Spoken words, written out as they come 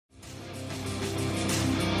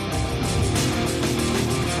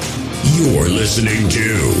You're listening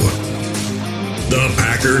to the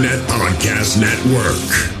Packernet Podcast Network.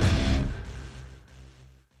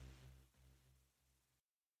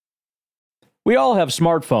 We all have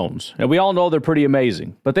smartphones, and we all know they're pretty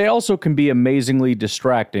amazing, but they also can be amazingly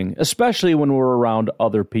distracting, especially when we're around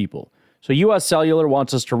other people. So US Cellular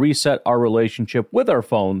wants us to reset our relationship with our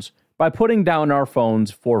phones by putting down our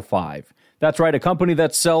phones for $5. That's right, a company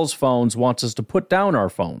that sells phones wants us to put down our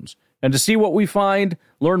phones. And to see what we find,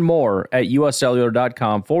 learn more at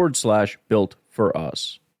uscellular.com/built for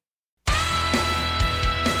us.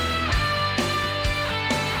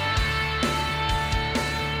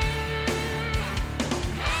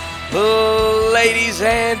 Ladies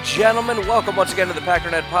and gentlemen, welcome once again to the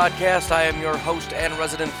Packernet Podcast. I am your host and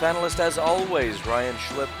resident panelist, as always, Ryan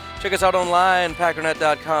Schlip. Check us out online,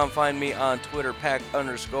 packernet.com. Find me on Twitter,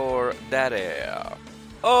 pack_daddy.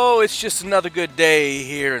 Oh, it's just another good day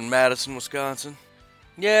here in Madison, Wisconsin.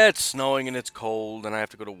 Yeah, it's snowing and it's cold and I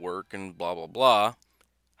have to go to work and blah, blah, blah.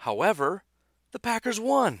 However, the Packers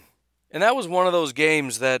won. And that was one of those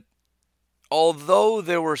games that, although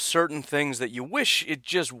there were certain things that you wish it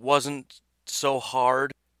just wasn't so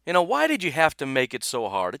hard, why did you have to make it so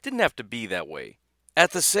hard? It didn't have to be that way.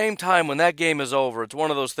 At the same time, when that game is over, it's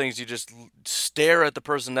one of those things you just stare at the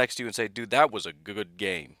person next to you and say, dude, that was a good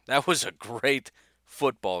game. That was a great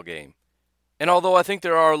football game. And although I think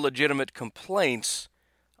there are legitimate complaints,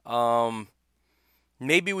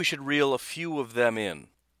 maybe we should reel a few of them in.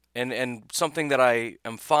 And something that I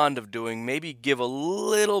am fond of doing, maybe give a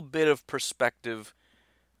little bit of perspective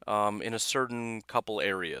in a certain couple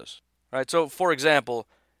areas. All right, so for example,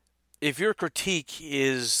 if your critique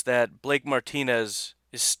is that Blake Martinez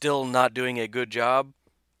is still not doing a good job,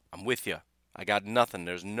 I'm with you. I got nothing.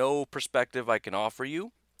 There's no perspective I can offer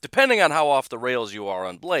you. Depending on how off the rails you are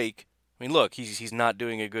on Blake, I mean, look, he's not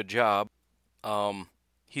doing a good job.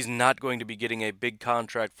 He's not going to be getting a big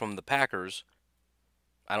contract from the Packers.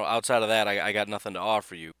 Outside of that, I got nothing to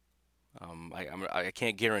offer you. I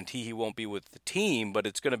can't guarantee he won't be with the team, but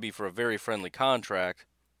it's going to be for a very friendly contract.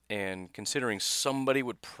 And considering somebody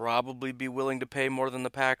would probably be willing to pay more than the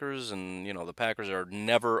Packers, and, the Packers are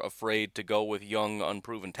never afraid to go with young,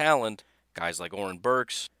 unproven talent, guys like Oren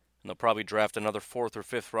Burks, and they'll probably draft another 4th or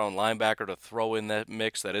 5th round linebacker to throw in that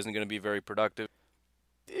mix that isn't going to be very productive.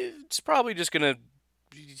 He probably just won't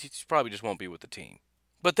be with the team.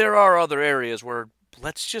 But there are other areas where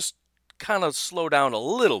let's just kind of slow down a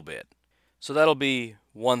little bit. So that'll be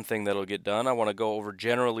one thing that'll get done. I want to go over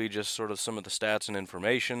generally just sort of some of the stats and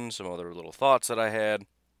information, some other little thoughts that I had.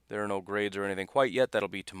 There are no grades or anything quite yet. That'll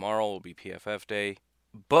be tomorrow. It'll be PFF day.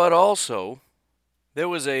 But also, there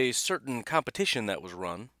was a certain competition that was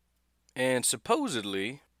run, and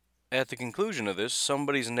supposedly, at the conclusion of this,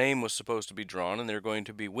 somebody's name was supposed to be drawn, and they're going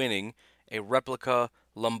to be winning a replica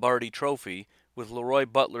Lombardi trophy with Leroy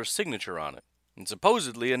Butler's signature on it. And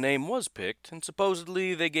supposedly a name was picked, and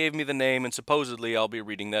supposedly they gave me the name, and supposedly I'll be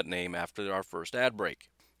reading that name after our first ad break.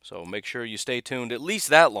 So make sure you stay tuned at least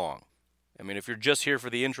that long. I mean, if you're just here for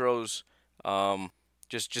the intros,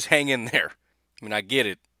 just hang in there. I mean, I get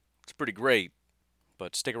it. It's pretty great.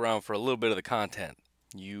 But stick around for a little bit of the content.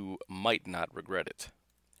 You might not regret it.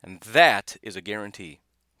 And that is a guarantee.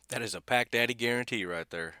 That is a Pack Daddy guarantee right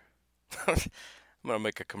there. I'm going to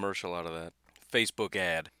make a commercial out of that. Facebook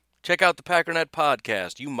ad. Check out the Packernet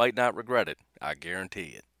Podcast. You might not regret it. I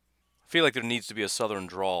guarantee it. I feel like there needs to be a southern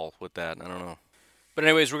drawl with that. I don't know. But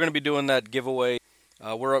anyways, we're going to be doing that giveaway.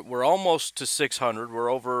 We're almost to 600.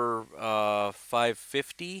 We're over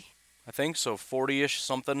 550, I think. So 40-ish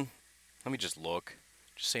something. Let me just look.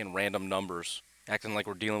 Just saying random numbers. Acting like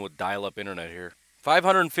we're dealing with dial-up internet here.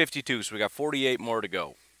 552, so we got 48 more to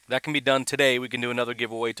go. That can be done today. We can do another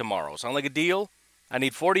giveaway tomorrow. Sound like a deal? I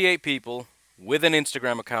need 48 people with an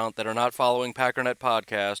Instagram account that are not following Packernet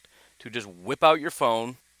Podcast to just whip out your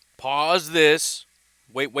phone, pause this,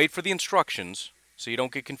 wait for the instructions so you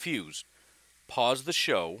don't get confused. Pause the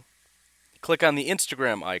show, click on the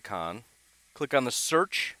Instagram icon, click on the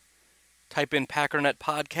search, type in Packernet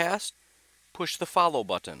Podcast, push the follow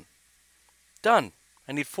button. Done.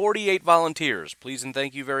 I need 48 volunteers. Please and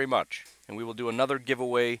thank you very much. And we will do another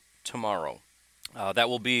giveaway tomorrow. That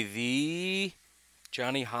will be the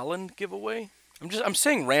Johnny Holland giveaway. I'm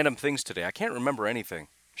saying random things today. I can't remember anything.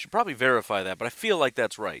 I should probably verify that, but I feel like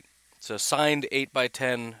that's right. It's a signed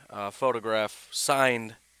 8x10 photograph,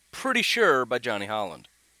 signed, pretty sure, by Johnny Holland.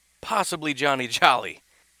 Possibly Johnny Jolly.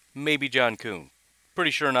 Maybe John Kuhn.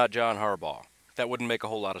 Pretty sure not John Harbaugh. That wouldn't make a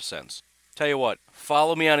whole lot of sense. Tell you what,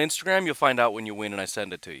 follow me on Instagram. You'll find out when you win and I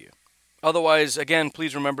send it to you. Otherwise, again,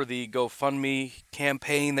 please remember the GoFundMe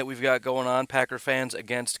campaign that we've got going on, Packer Fans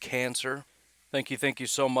Against Cancer. Thank you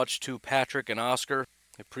so much to Patrick and Oscar.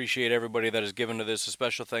 I appreciate everybody that has given to this. A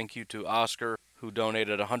special thank you to Oscar, who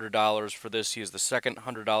donated $100 for this. He is the second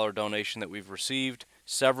 $100 donation that we've received.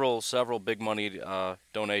 Several big money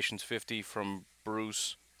donations, 50 from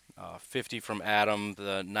Bruce, 50 from Adam,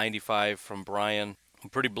 the 95 from Brian. I'm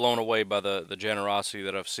pretty blown away by the generosity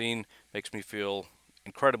that I've seen. Makes me feel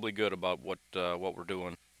incredibly good about what we're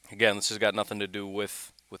doing. Again, this has got nothing to do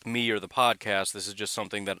with me or the podcast. This is just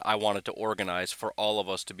something that I wanted to organize for all of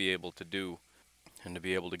us to be able to do and to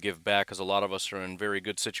be able to give back, because a lot of us are in very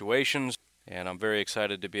good situations, and I'm very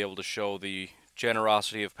excited to be able to show the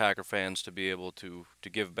generosity of Packer fans to be able to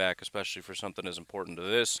give back, especially for something as important to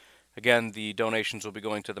this. Again, the donations will be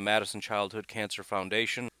going to the Madison Childhood Cancer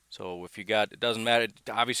Foundation. So if you got, it doesn't matter, it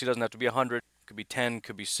obviously doesn't have to be 100, it could be 10,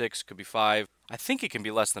 could be 6, could be 5. I think it can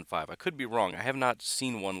be less than 5. I could be wrong. I have not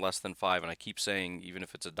seen one less than 5, and I keep saying even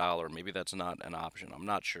if it's $1, maybe that's not an option. I'm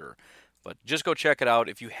not sure. But just go check it out.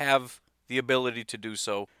 If you have the ability to do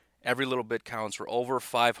so, every little bit counts. We're over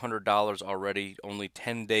 $500 already, only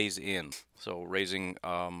 10 days in. So raising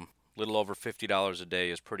a little over $50 a day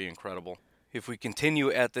is pretty incredible. If we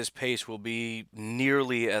continue at this pace, we'll be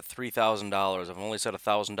nearly at $3,000. I've only set a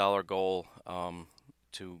 $1,000 goal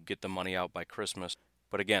to get the money out by Christmas.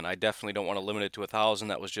 But again, I definitely don't want to limit it to 1,000.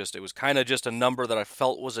 That was just, it was kind of just a number that I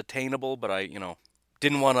felt was attainable, but I,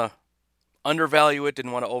 didn't want to undervalue it,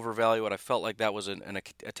 didn't want to overvalue it. I felt like that was an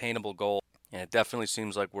attainable goal, and it definitely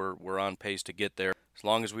seems like we're on pace to get there. As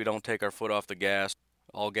long as we don't take our foot off the gas,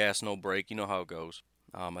 all gas, no brake, you know how it goes.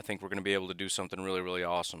 I think we're going to be able to do something really, really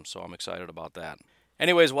awesome, so I'm excited about that.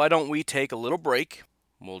 Anyways, why don't we take a little break?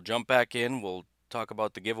 We'll jump back in, we'll talk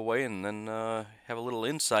about the giveaway, and then have a little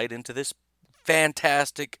insight into this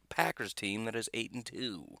fantastic Packers team that is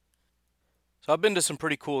 8-2. So I've been to some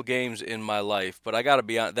pretty cool games in my life, but I got to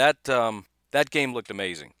be honest, that game looked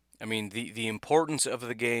amazing. I mean, the importance of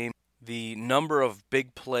the game, the number of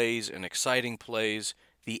big plays and exciting plays,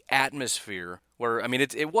 the atmosphere, where, I mean,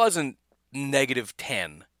 it wasn't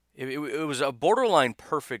 -10. It was a borderline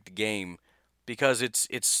perfect game because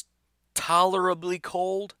it's tolerably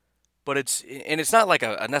cold, but it's not like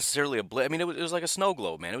a necessarily a blitz. I mean, it was like a snow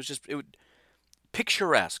globe, man. It was just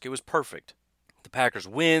picturesque. It was perfect. The Packers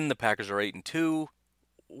win. The Packers are 8-2.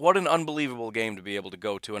 What an unbelievable game to be able to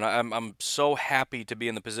go to, and I'm so happy to be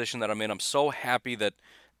in the position that I'm in. I'm so happy that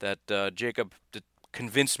Jacob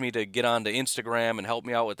convinced me to get onto Instagram and help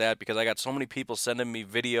me out with that, because I got so many people sending me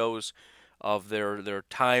videos of their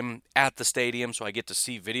time at the stadium, so I get to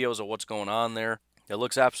see videos of what's going on there. It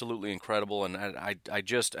looks absolutely incredible, and I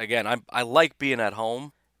just, again, I like being at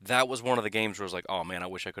home. That was one of the games where I was like, oh man, I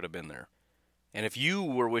wish I could have been there. And if you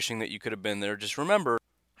were wishing that you could have been there, just remember,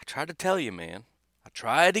 I tried to tell you, man. I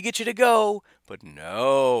tried to get you to go, but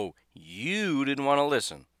no, you didn't want to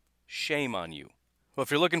listen. Shame on you. Well,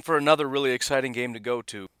 if you're looking for another really exciting game to go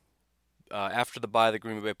to, after the bye, the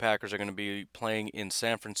Green Bay Packers are going to be playing in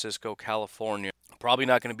San Francisco, California. Probably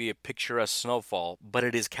not going to be a picturesque snowfall, but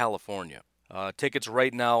it is California. Tickets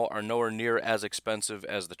right now are nowhere near as expensive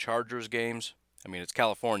as the Chargers games. I mean, it's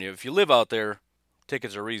California. If you live out there,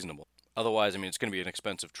 tickets are reasonable. Otherwise, I mean, it's going to be an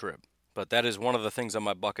expensive trip. But that is one of the things on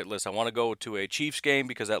my bucket list. I want to go to a Chiefs game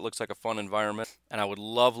because that looks like a fun environment. And I would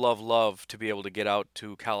love, love, love to be able to get out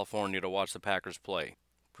to California to watch the Packers play.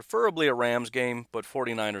 Preferably a Rams game, but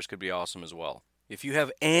 49ers could be awesome as well. If you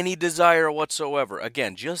have any desire whatsoever,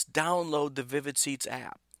 again, just download the Vivid Seats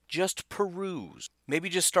app. Just peruse. Maybe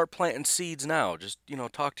just start planting seeds now. Just,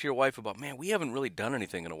 talk to your wife about, man, we haven't really done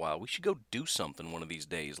anything in a while. We should go do something one of these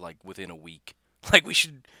days, like within a week. Like we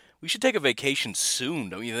should take a vacation soon,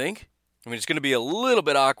 don't you think? I mean, it's going to be a little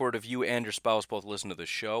bit awkward if you and your spouse both listen to this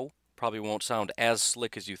show. Probably won't sound as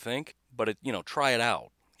slick as you think, but try it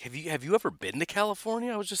out. Have you ever been to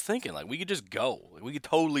California? I was just thinking, like, we could just go. We could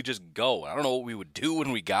totally just go. I don't know what we would do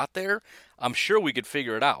when we got there. I'm sure we could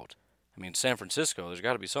figure it out. I mean, San Francisco, there's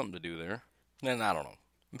got to be something to do there. And I don't know.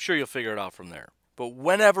 I'm sure you'll figure it out from there. But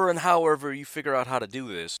whenever and however you figure out how to do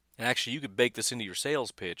this, and actually you could bake this into your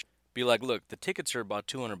sales pitch, be like, look, the tickets are about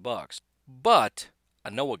 $200, but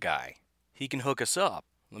I know a guy. He can hook us up.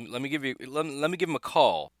 Let me give him a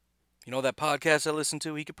call. You know that podcast I listen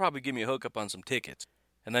to? He could probably give me a hookup on some tickets.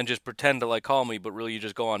 And then just pretend to call me, but really you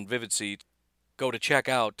just go on Vivid Seats, go to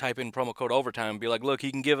checkout, type in promo code overtime, and be like, look,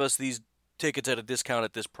 he can give us these tickets at a discount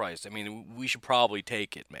at this price. I mean, we should probably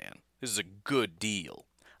take it, man. This is a good deal.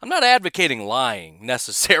 I'm not advocating lying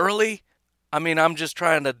necessarily. I mean, I'm just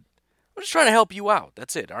trying to help you out.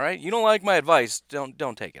 That's it, all right? You don't like my advice,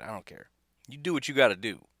 don't take it. I don't care. You do what you got to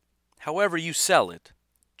do. However you sell it,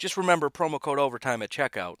 just remember promo code overtime at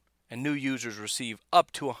checkout, and new users receive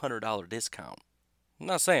up to $100 discount. I'm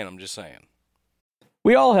not saying, I'm just saying.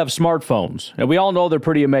 We all have smartphones, and we all know they're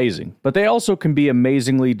pretty amazing, but they also can be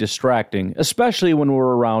amazingly distracting, especially when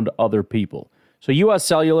we're around other people. So US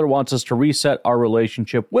Cellular wants us to reset our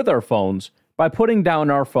relationship with our phones by putting down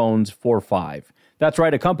our phones for $5. That's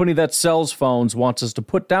right, a company that sells phones wants us to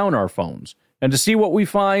put down our phones. And to see what we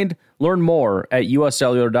find, learn more at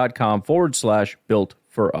uscellular.com/built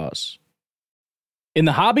for us. In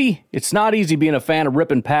the hobby, it's not easy being a fan of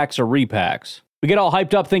ripping packs or repacks. We get all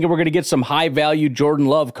hyped up thinking we're going to get some high-value Jordan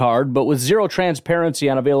Love card, but with zero transparency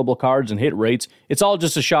on available cards and hit rates, it's all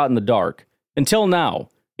just a shot in the dark. Until now,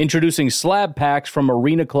 introducing slab packs from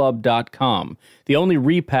arenaclub.com, the only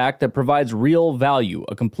repack that provides real value,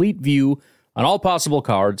 a complete view on all possible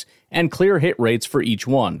cards, and clear hit rates for each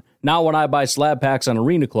one. Now when I buy slab packs on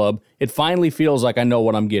Arena Club, it finally feels like I know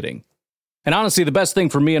what I'm getting. And honestly, the best thing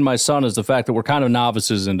for me and my son is the fact that we're kind of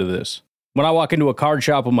novices into this. When I walk into a card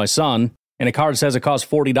shop with my son, and a card says it costs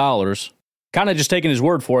 $40, kind of just taking his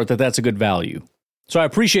word for it that that's a good value. So I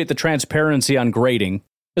appreciate the transparency on grading,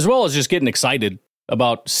 as well as just getting excited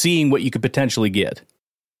about seeing what you could potentially get.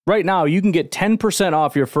 Right now, you can get 10%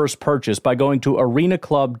 off your first purchase by going to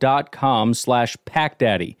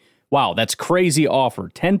arenaclub.com/packdaddy. Wow, that's crazy offer.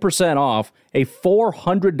 10% off a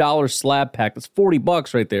 $400 slab pack. That's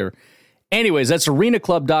 $40 right there. Anyways, that's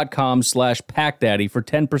arenaclub.com/packdaddy for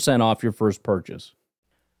 10% off your first purchase.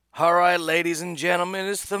 All right, ladies and gentlemen,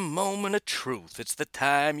 it's the moment of truth. It's the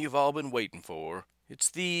time you've all been waiting for. It's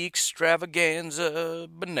the extravaganza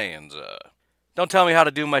bonanza. Don't tell me how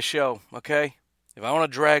to do my show, okay? If I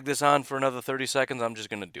want to drag this on for another 30 seconds, I'm just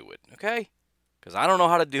going to do it, okay? Because I don't know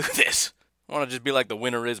how to do this. I want to just be like the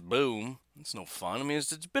winner is boom. It's no fun. I mean,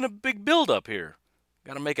 it's been a big build-up here.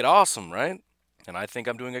 Got to make it awesome, right? And I think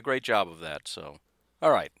I'm doing a great job of that, so.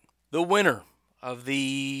 All right, the winner of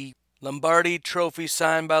the Lombardi Trophy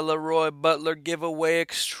signed by Leroy Butler giveaway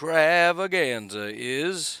extravaganza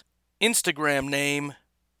is Instagram name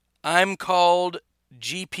I'm Called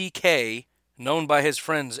GPK, known by his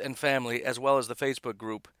friends and family as well as the Facebook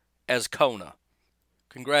group as Kona.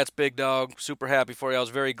 Congrats, big dog. Super happy for you. I was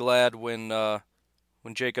very glad when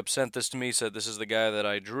Jacob sent this to me, said this is the guy that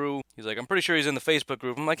I drew. He's like, I'm pretty sure he's in the Facebook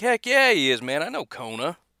group. I'm like, heck yeah, he is, man. I know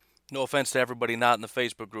Kona. No offense to everybody not in the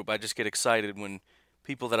Facebook group. I just get excited when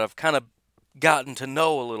people that I've kind of gotten to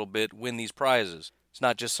know a little bit win these prizes. It's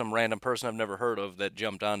not just some random person I've never heard of that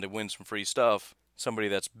jumped on to win some free stuff. Somebody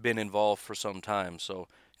that's been involved for some time. So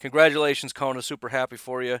congratulations, Kona. Super happy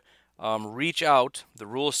for you. Reach out. The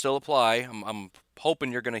rules still apply. I'm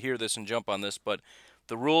hoping you're going to hear this and jump on this, but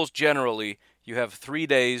the rules generally, you have 3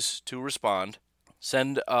 days to respond.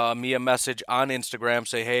 Send me a message on Instagram.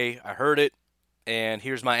 Say, hey, I heard it, and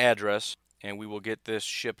here's my address, and we will get this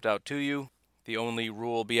shipped out to you. The only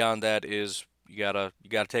rule beyond that is you gotta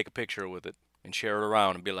take a picture with it and share it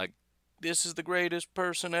around and be like, this is the greatest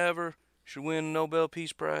person ever. Should win a Nobel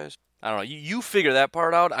Peace Prize. I don't know. You figure that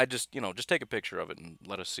part out. I just take a picture of it and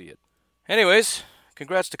let us see it. Anyways,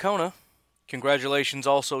 congrats to Kona. Congratulations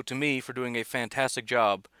also to me for doing a fantastic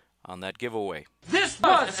job on that giveaway. This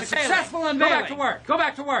was a successful unveiling. Go back to work. Go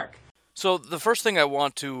back to work. So the first thing I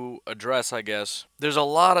want to address, I guess, there's a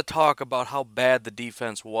lot of talk about how bad the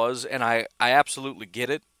defense was, and I absolutely get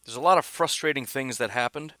it. There's a lot of frustrating things that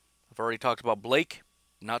happened. I've already talked about Blake,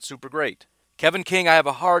 not super great. Kevin King, I have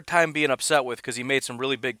a hard time being upset with because he made some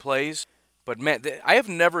really big plays. But man, I have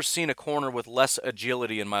never seen a corner with less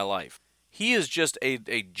agility in my life. He is just a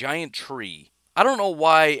giant tree. I don't know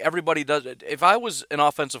why everybody does it. If I was an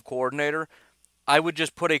offensive coordinator, I would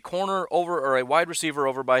just put a corner over or a wide receiver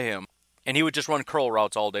over by him, and he would just run curl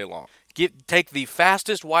routes all day long. Take the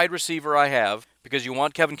fastest wide receiver I have, because you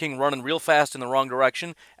want Kevin King running real fast in the wrong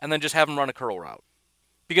direction, and then just have him run a curl route.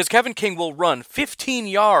 Because Kevin King will run 15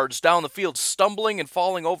 yards down the field, stumbling and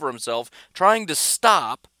falling over himself, trying to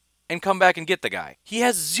stop and come back and get the guy. He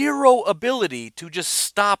has zero ability to just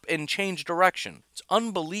stop and change direction. It's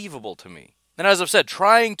unbelievable to me. And as I've said,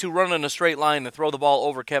 trying to run in a straight line and throw the ball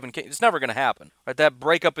over Kevin King, it's never going to happen. Right? That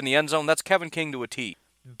breakup in the end zone, that's Kevin King to a T.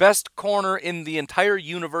 Best corner in the entire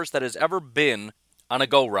universe that has ever been on a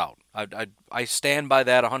go route. I stand by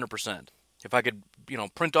that 100%. If I could,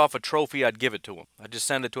 print off a trophy, I'd give it to him. I'd just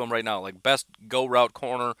send it to him right now. Like, best go route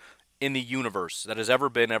corner in the universe that has ever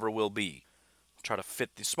been, ever will be. Try to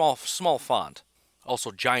fit the small font.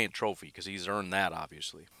 Also giant trophy, because he's earned that,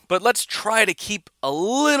 obviously. But let's try to keep a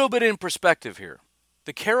little bit in perspective here.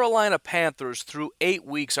 The Carolina Panthers, through 8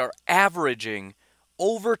 weeks, are averaging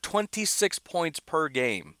over 26 points per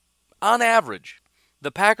game. On average,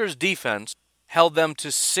 the Packers' defense held them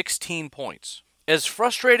to 16 points. As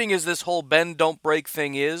frustrating as this whole bend, don't break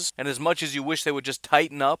thing is, and as much as you wish they would just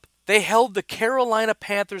tighten up, They held the Carolina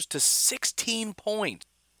Panthers to 16 points.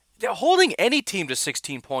 Holding any team to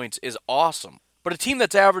 16 points is awesome. But a team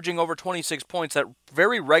that's averaging over 26 points that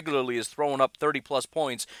very regularly is throwing up 30-plus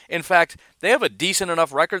points. In fact, they have a decent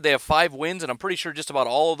enough record. They have 5 wins, and I'm pretty sure just about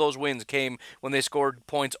all of those wins came when they scored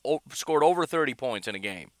over 30 points in a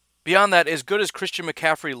game. Beyond that, as good as Christian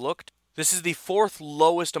McCaffrey looked, this is the 4th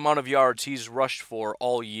lowest amount of yards he's rushed for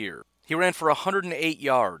all year. He ran for 108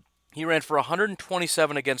 yards. He ran for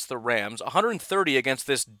 127 against the Rams, 130 against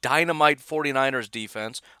this dynamite 49ers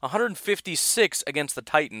defense, 156 against the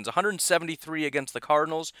Titans, 173 against the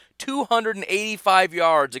Cardinals, 285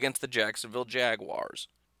 yards against the Jacksonville Jaguars.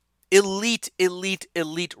 Elite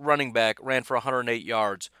running back ran for 108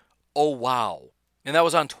 yards. Oh, wow. And that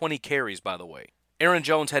was on 20 carries, by the way. Aaron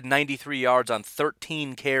Jones had 93 yards on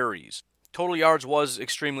 13 carries. Total yards was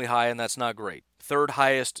extremely high, and that's not great. 3rd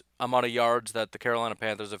highest amount of yards that the Carolina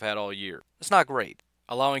Panthers have had all year. That's not great.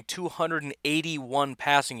 Allowing 281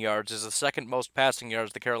 passing yards is the 2nd most passing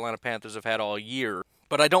yards the Carolina Panthers have had all year.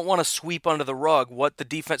 But I don't want to sweep under the rug what the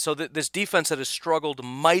defense... So this defense that has struggled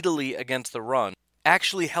mightily against the run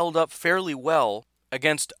actually held up fairly well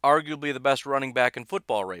against arguably the best running back in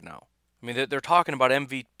football right now. I mean, they're talking about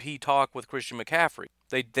MVP talk with Christian McCaffrey.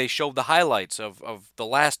 They showed the highlights of the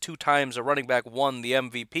last 2 times a running back won the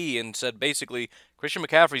MVP and said basically Christian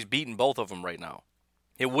McCaffrey's beaten both of them right now.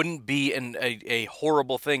 It wouldn't be a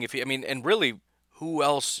horrible thing if and really, who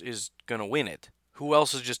else is going to win it? Who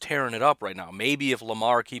else is just tearing it up right now? Maybe if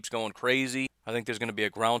Lamar keeps going crazy, I think there's going to be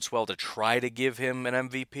a groundswell to try to give him an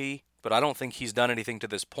MVP. But I don't think he's done anything to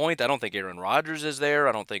this point. I don't think Aaron Rodgers is there.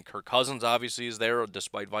 I don't think Kirk Cousins obviously is there,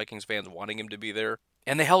 despite Vikings fans wanting him to be there.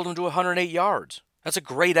 And they held him to 108 yards. That's a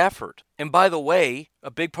great effort. And by the way, a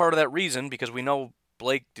big part of that reason, because we know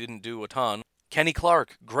Blake didn't do a ton, Kenny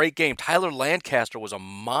Clark, great game. Tyler Lancaster was a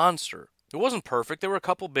monster. It wasn't perfect. There were a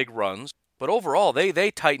couple big runs. But overall, they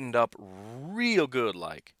tightened up real good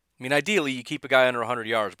like. I mean, ideally, you keep a guy under 100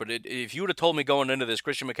 yards, but if you would have told me going into this,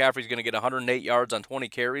 Christian McCaffrey's going to get 108 yards on 20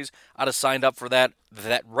 carries, I'd have signed up for that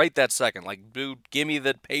right that second. Like, dude, give me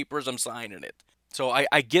the papers, I'm signing it. So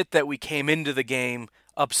I get that we came into the game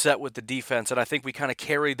upset with the defense, and I think we kind of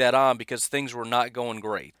carried that on because things were not going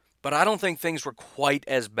great. But I don't think things were quite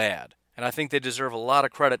as bad, and I think they deserve a lot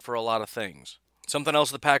of credit for a lot of things. Something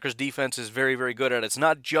else the Packers defense is very, very good at, it's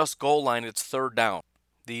not just goal line, it's 3rd down.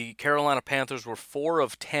 The Carolina Panthers were 4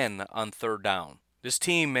 of 10 on 3rd down. This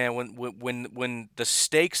team, man, when the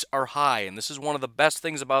stakes are high, and this is one of the best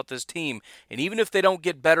things about this team, and even if they don't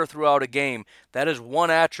get better throughout a game, that is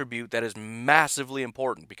one attribute that is massively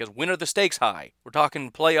important, because when are the stakes high? We're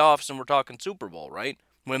talking playoffs and we're talking Super Bowl, right?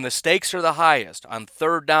 When the stakes are the highest, on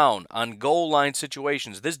 3rd down, on goal line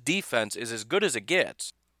situations, this defense is as good as it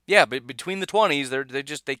gets. Yeah, but between the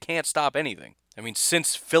 20s, they can't stop anything. I mean,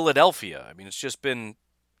 since Philadelphia, it's just been...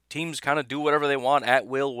 Teams kind of do whatever they want at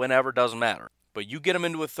will, whenever, doesn't matter. But you get them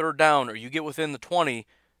into a 3rd down or you get within the 20,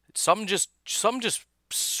 something just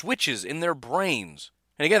switches in their brains.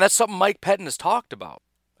 And again, that's something Mike Pettin has talked about.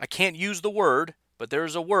 I can't use the word, but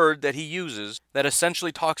there's a word that he uses that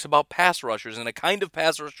essentially talks about pass rushers and a kind of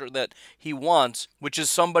pass rusher that he wants, which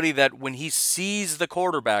is somebody that when he sees the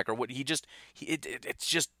quarterback or what it's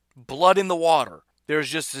just blood in the water. There's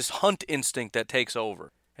just this hunt instinct that takes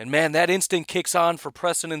over. And man, that instinct kicks on for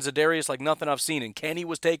Preston and Za'Darius like nothing I've seen. And Kenny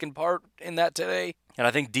was taking part in that today. And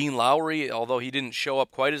I think Dean Lowry, although he didn't show up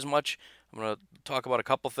quite as much, I'm going to talk about a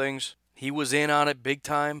couple things. He was in on it big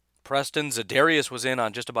time. Preston, Za'Darius was in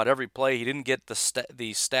on just about every play. He didn't get the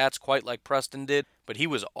stats quite like Preston did, but he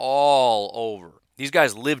was all over. These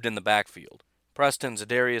guys lived in the backfield. Preston,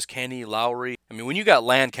 Za'Darius, Kenny, Lowry. I mean, when you got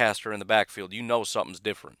Lancaster in the backfield, you know something's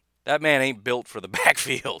different. That man ain't built for the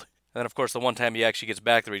backfield. And then, of course, the one time he actually gets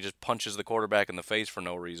back there, he just punches the quarterback in the face for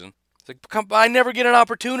no reason. It's like, I never get an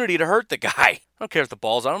opportunity to hurt the guy. I don't care if the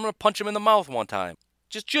ball's out. I'm going to punch him in the mouth one time.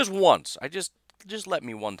 Just once. Just let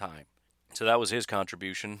me one time. So that was his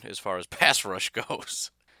contribution as far as pass rush goes.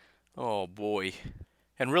 Oh, boy.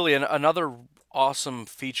 And really, another awesome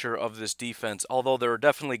feature of this defense, although there are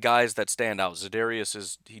definitely guys that stand out.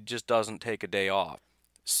 Za'Darius, he just doesn't take a day off.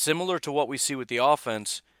 Similar to what we see with the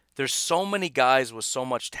offense, there's so many guys with so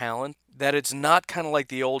much talent that it's not kind of like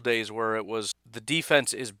the old days where it was the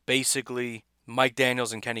defense is basically Mike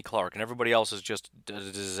Daniels and Kenny Clark and everybody else is just a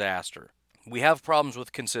disaster. We have problems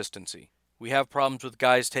with consistency. We have problems with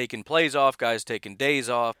guys taking plays off, guys taking days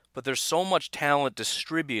off, but there's so much talent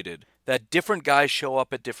distributed that different guys show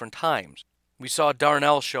up at different times. We saw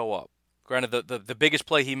Darnell show up. Granted, the biggest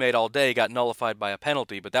play he made all day got nullified by a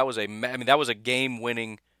penalty, but that was a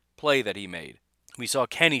game-winning play that he made. We saw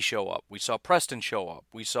Kenny show up. We saw Preston show up.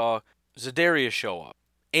 We saw Za'Darius show up.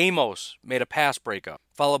 Amos made a pass breakup,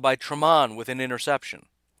 followed by Tremont with an interception.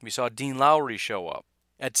 We saw Dean Lowry show up.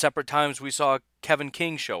 At separate times, we saw Kevin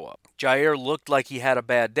King show up. Jair looked like he had a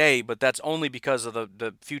bad day, but that's only because of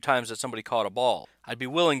the few times that somebody caught a ball. I'd be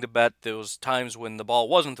willing to bet those times when the ball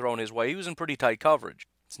wasn't thrown his way, he was in pretty tight coverage.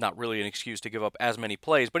 It's not really an excuse to give up as many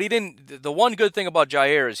plays, but he didn't. The one good thing about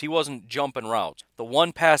Jair is he wasn't jumping routes. The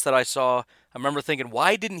one pass that I saw, I remember thinking,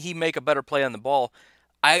 why didn't he make a better play on the ball?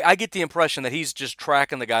 I get the impression that he's just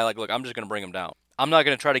tracking the guy like, look, I'm just going to bring him down. I'm not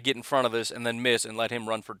going to try to get in front of this and then miss and let him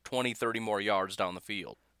run for 20, 30 more yards down the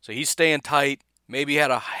field. So he's staying tight. Maybe he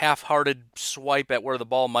had a half-hearted swipe at where the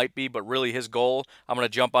ball might be, but really his goal, I'm going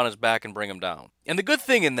to jump on his back and bring him down. And the good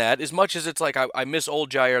thing in that, as much as it's like I miss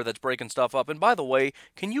old Jair that's breaking stuff up, and by the way,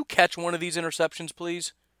 can you catch one of these interceptions,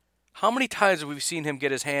 please? How many times have we seen him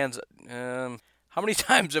get his hands... how many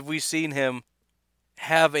times have we seen him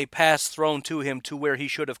have a pass thrown to him to where he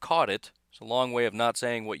should have caught it? It's a long way of not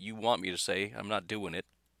saying what you want me to say. I'm not doing it.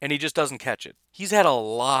 And he just doesn't catch it. He's had a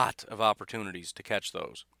lot of opportunities to catch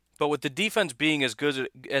those. But with the defense being as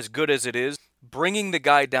good as it is, bringing the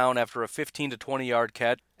guy down after a 15 to 20 yard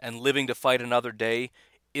catch and living to fight another day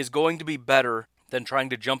is going to be better than trying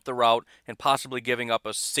to jump the route and possibly giving up a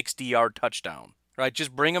 60-yard touchdown. Right?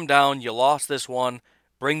 Just bring him down. You lost this one.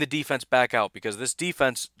 Bring the defense back out, because this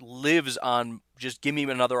defense lives on just give me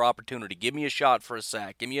another opportunity. Give me a shot for a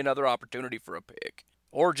sack. Give me another opportunity for a pick.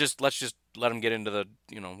 Or let's just let him get into the,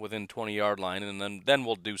 within 20-yard line, and then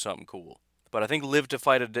we'll do something cool. But I think live to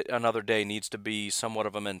fight another day needs to be somewhat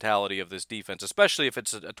of a mentality of this defense, especially if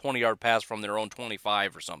it's a 20-yard pass from their own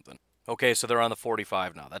 25 or something. Okay, so they're on the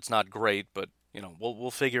 45 now. That's not great, but,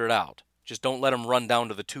 we'll figure it out. Just don't let them run down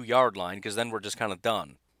to the 2-yard line, because then we're just kind of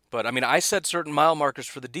done. But, I set certain mile markers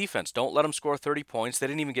for the defense. Don't let them score 30 points. They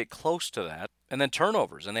didn't even get close to that. And then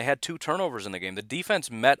turnovers, and they had 2 turnovers in the game. The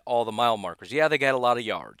defense met all the mile markers. Yeah, they got a lot of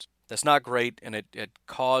yards. That's not great, and it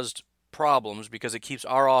caused problems because it keeps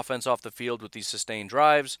our offense off the field with these sustained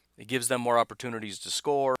drives. It gives them more opportunities to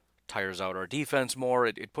score, tires out our defense more.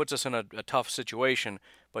 It puts us in a tough situation.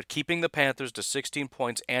 But keeping the Panthers to 16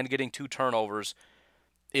 points and getting 2 turnovers,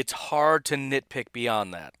 it's hard to nitpick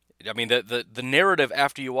beyond that. The narrative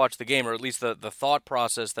after you watch the game, or at least the thought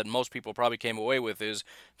process that most people probably came away with, is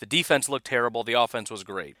the defense looked terrible, the offense was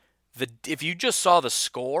great. If you just saw the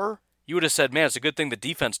score, you would have said, man, it's a good thing the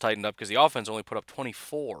defense tightened up because the offense only put up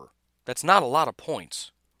 24. That's not a lot of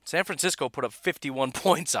points. San Francisco put up 51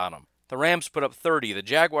 points on them. The Rams put up 30. The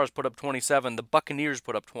Jaguars put up 27. The Buccaneers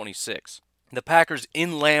put up 26. The Packers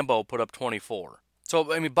in Lambeau put up 24.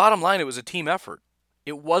 So, bottom line, it was a team effort.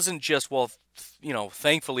 It wasn't just,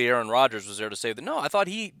 thankfully Aaron Rodgers was there to save them. No, I thought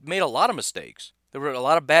he made a lot of mistakes. There were a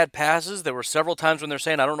lot of bad passes. There were several times when they're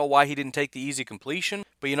saying, I don't know why he didn't take the easy completion.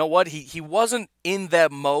 But you know what? He wasn't in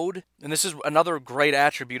that mode. And this is another great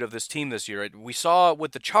attribute of this team this year. We saw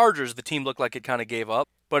with the Chargers, the team looked like it kind of gave up.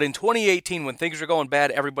 But in 2018, when things were going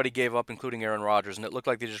bad, everybody gave up, including Aaron Rodgers. And it looked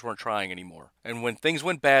like they just weren't trying anymore. And when things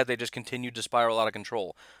went bad, they just continued to spiral out of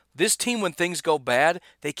control. This team, when things go bad,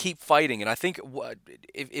 they keep fighting. And I think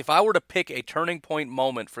if I were to pick a turning point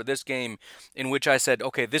moment for this game in which I said,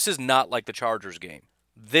 okay, this is not like the Chargers game.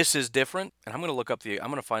 This is different. And I'm going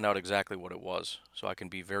to find out exactly what it was so I can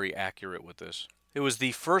be very accurate with this. It was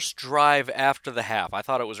the first drive after the half. I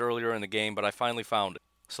thought it was earlier in the game, but I finally found it.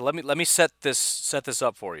 So let me set this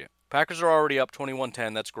up for you. Packers are already up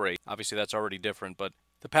 21-10. That's great. Obviously, that's already different, but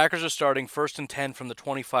the Packers are starting 1st and 10 from the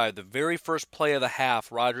 25. The very first play of the half,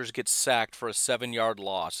 Rodgers gets sacked for a 7-yard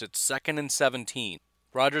loss. It's 2nd and 17.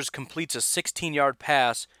 Rodgers completes a 16-yard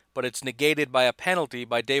pass, but it's negated by a penalty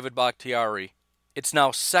by David Bakhtiari. It's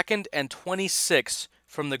now 2nd and 26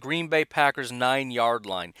 from the Green Bay Packers 9-yard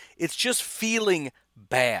line. It's just feeling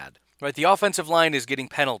bad, right? The offensive line is getting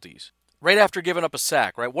penalties right after giving up a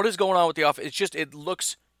sack, right? What is going on with the offense? It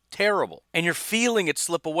looks terrible. And you're feeling it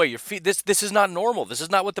slip away. This is not normal. This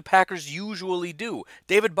is not what the Packers usually do.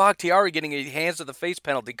 David Bakhtiari getting a hands to the face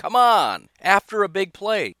penalty. Come on. After a big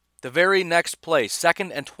play. The very next play,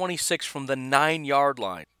 2nd and 26 from the 9-yard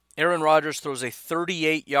line. Aaron Rodgers throws a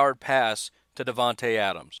 38-yard pass to Davante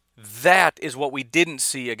Adams. That is what we didn't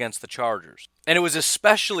see against the Chargers. And it was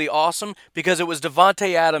especially awesome because it was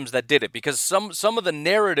Davante Adams that did it. Because some of the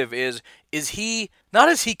narrative is he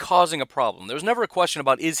causing a problem? There's never a question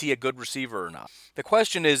about is he a good receiver or not. The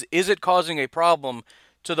question is it causing a problem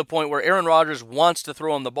to the point where Aaron Rodgers wants to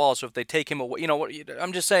throw him the ball, so if they take him away,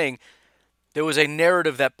 I'm just saying there was a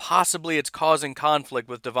narrative that possibly it's causing conflict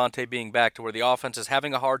with Davante being back to where the offense is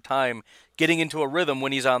having a hard time getting into a rhythm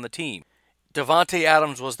when he's on the team. Davante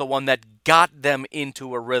Adams was the one that got them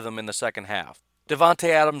into a rhythm in the second half. Davante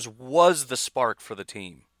Adams was the spark for the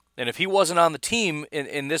team. And if he wasn't on the team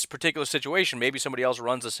in this particular situation, maybe somebody else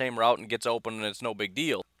runs the same route and gets open and it's no big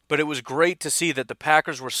deal. But it was great to see that the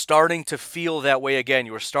Packers were starting to feel that way again.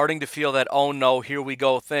 You were starting to feel that, oh no, here we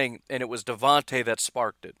go thing. And it was Davante that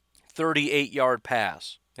sparked it. 38-yard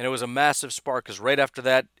pass. And it was a massive spark because right after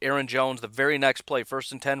that, Aaron Jones, the very next play,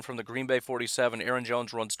 1st and 10 from the Green Bay 47, Aaron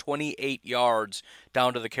Jones runs 28 yards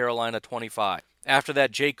down to the Carolina 25. After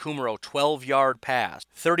that, Jay Kumaro, 12-yard pass.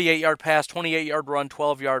 38-yard pass, 28-yard run,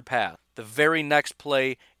 12-yard pass. The very next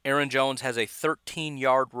play, Aaron Jones has a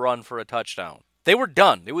 13-yard run for a touchdown. They were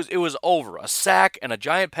done. It was over. A sack and a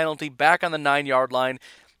giant penalty back on the 9-yard line.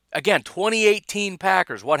 Again, 2018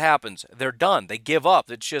 Packers, what happens? They're done. They give up.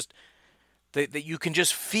 It's just that you can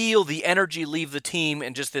just feel the energy leave the team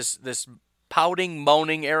and just this pouting,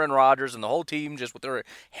 moaning Aaron Rodgers and the whole team just with their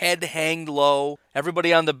head hanged low.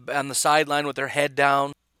 Everybody on the sideline with their head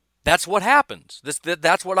down. That's what happens.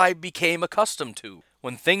 That's what I became accustomed to.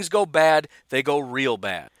 When things go bad, they go real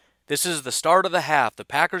bad. This is the start of the half. The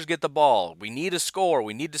Packers get the ball. We need a score.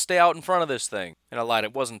 We need to stay out in front of this thing. And I lied.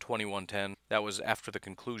 It wasn't 21-10. That was after the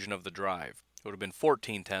conclusion of the drive. It would have been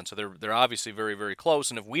 14-10. So they're obviously very, very close.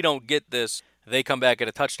 And if we don't get this, they come back at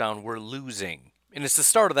a touchdown, we're losing. And it's the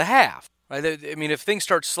start of the half. Right? I mean, if things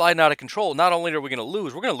start sliding out of control, not only are we going to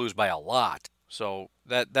lose, we're going to lose by a lot. So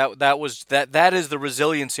that is the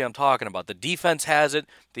resiliency I'm talking about. The defense has it,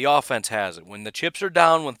 the offense has it. When the chips are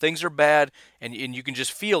down, when things are bad, and you can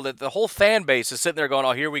just feel that the whole fan base is sitting there going,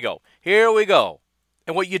 oh, here we go. Here we go.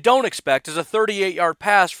 And what you don't expect is a 38-yard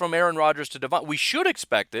pass from Aaron Rodgers to Davante. We should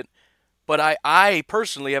expect it, but I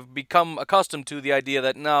personally have become accustomed to the idea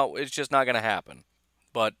that, no, it's just not going to happen.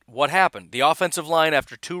 But what happened? The offensive line,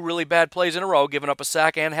 after 2 really bad plays in a row, giving up a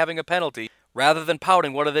sack and having a penalty, rather than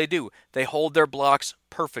pouting, what do? They hold their blocks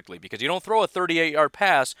perfectly because you don't throw a 38-yard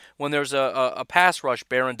pass when there's a pass rush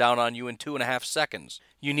bearing down on you in 2.5 seconds.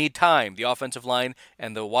 You need time. The offensive line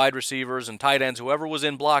and the wide receivers and tight ends, whoever was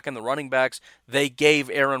in blocking, the running backs, they gave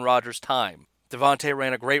Aaron Rodgers time. Davante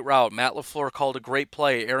ran a great route. Matt LaFleur called a great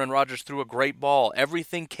play. Aaron Rodgers threw a great ball.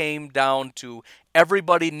 Everything came down to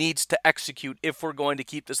everybody needs to execute if we're going to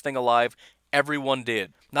keep this thing alive. Everyone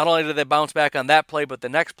did. Not only did they bounce back on that play, but the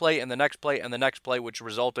next play and the next play and the next play, which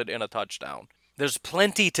resulted in a touchdown. There's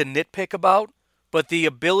plenty to nitpick about, but the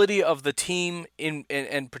ability of the team,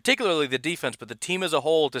 and particularly the defense, but the team as a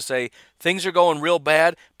whole to say, things are going real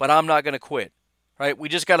bad, but I'm not going to quit. Right? We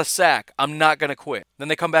just got a sack. I'm not going to quit. Then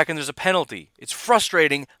they come back and there's a penalty. It's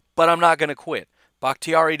frustrating, but I'm not going to quit.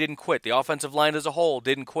 Bakhtiari didn't quit. The offensive line as a whole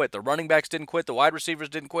didn't quit. The running backs didn't quit. The wide receivers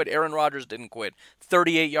didn't quit. Aaron Rodgers didn't quit.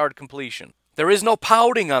 38-yard completion. There is no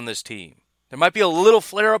pouting on this team. There might be a little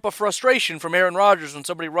flare-up of frustration from Aaron Rodgers when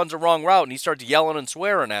somebody runs a wrong route and he starts yelling and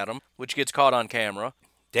swearing at him, which gets caught on camera.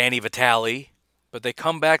 Danny Vitale. But they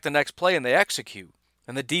come back the next play and they execute.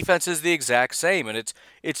 And the defense is the exact same. And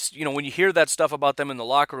it's when you hear that stuff about them in the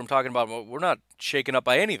locker room talking about, well, we're not shaken up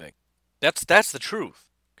by anything. That's the truth.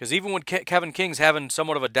 Because even when Kevin King's having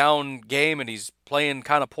somewhat of a down game and he's playing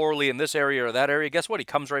kind of poorly in this area or that area, guess what? He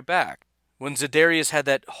comes right back. When Za'Darius had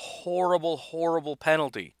that horrible, horrible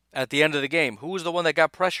penalty at the end of the game, who was the one that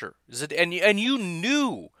got pressure? And you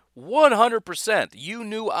knew 100%. You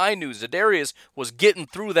knew, I knew Za'Darius was getting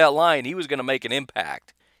through that line. He was going to make an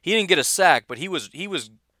impact. He didn't get a sack, but he was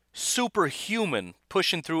superhuman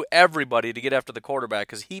pushing through everybody to get after the quarterback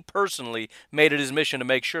because he personally made it his mission to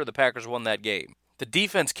make sure the Packers won that game. The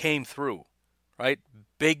defense came through, right?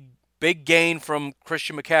 Big gain from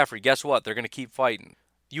Christian McCaffrey. Guess what? They're going to keep fighting.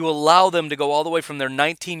 You allow them to go all the way from their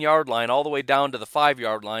 19-yard line all the way down to the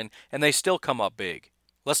 5-yard line, and they still come up big.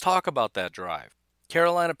 Let's talk about that drive.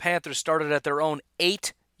 Carolina Panthers started at their own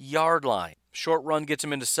 8-yard line. Short run gets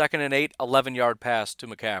him into 2nd and 8, 11-yard pass to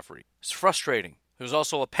McCaffrey. It's frustrating. There was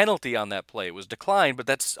also a penalty on that play. It was declined, but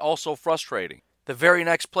that's also frustrating. The very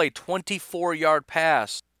next play, 24-yard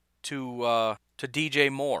pass to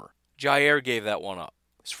DJ Moore. Jair gave that one up.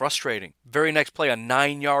 It's frustrating. Very next play, a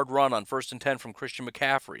 9-yard run on 1st and 10 from Christian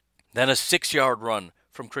McCaffrey. Then a 6-yard run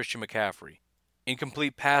from Christian McCaffrey.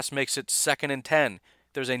 Incomplete pass makes it 2nd and 10.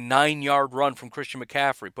 There's a 9-yard run from Christian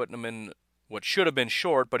McCaffrey, putting him in what should have been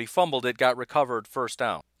short, but he fumbled it, got recovered, 1st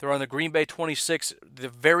down. They're on the Green Bay 26. The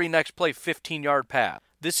very next play, 15-yard pass.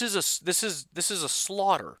 This is a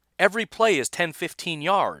slaughter. Every play is 10, 15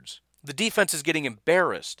 yards. The defense is getting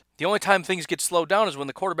embarrassed. The only time things get slowed down is when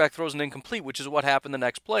the quarterback throws an incomplete, which is what happened the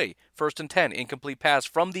next play. 1st and 10, incomplete pass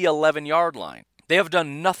from the 11-yard line. They have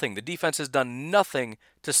done nothing. The defense has done nothing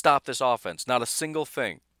to stop this offense. Not a single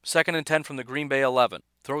thing. 2nd and 10 from the Green Bay 11.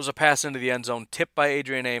 Throws a pass into the end zone, tipped by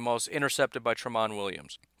Adrian Amos, intercepted by Tramon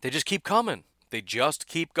Williams. They just keep coming. They just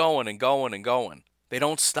keep going and going and going. They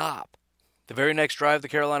don't stop. The very next drive, the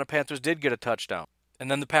Carolina Panthers did get a touchdown.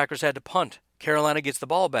 And then the Packers had to punt. Carolina gets the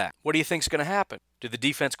ball back. What do you think's going to happen? Did the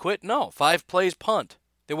defense quit? No. 5 plays, punt.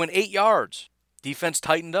 They went 8 yards. Defense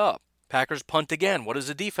tightened up. Packers punt again. What is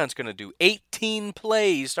the defense going to do? 18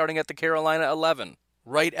 plays starting at the Carolina 11.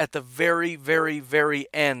 Right at the very, very, very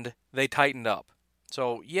end, they tightened up.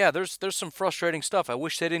 So, yeah, there's some frustrating stuff. I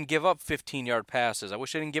wish they didn't give up 15-yard passes. I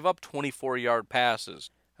wish they didn't give up 24-yard passes.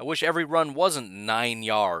 I wish every run wasn't 9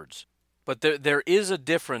 yards. But there is a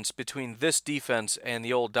difference between this defense and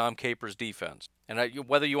the old Dom Capers defense. And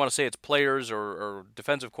whether you want to say it's players or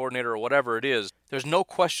defensive coordinator or whatever it is, there's no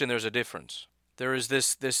question there's a difference. There is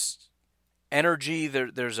this energy,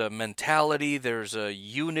 there's a mentality, there's a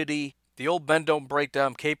unity. The old bend don't break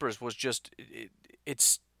Dom Capers was just,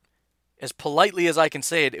 it's as politely as I can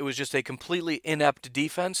say it, it was just a completely inept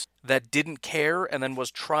defense that didn't care and then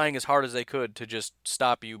was trying as hard as they could to just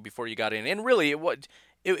stop you before you got in. And really, it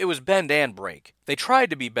was bend and break. They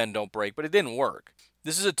tried to be bend don't break, but it didn't work.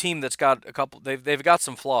 This is a team that's got a couple. They've got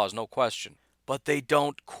some flaws, no question, but they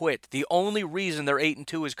don't quit. The only reason they're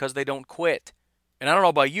 8-2 is because they don't quit. And I don't know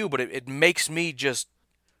about you, but it makes me just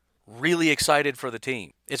really excited for the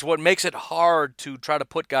team. It's what makes it hard to try to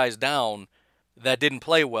put guys down that didn't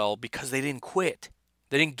play well because they didn't quit.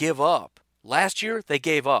 They didn't give up. Last year, they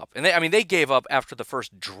gave up. And they gave up after the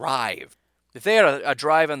first drive. If they had a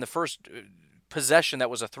drive on the first possession that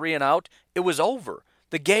was a 3-and-out, it was over.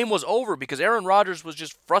 The game was over because Aaron Rodgers was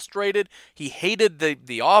just frustrated. He hated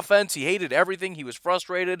the offense. He hated everything. He was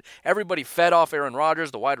frustrated. Everybody fed off Aaron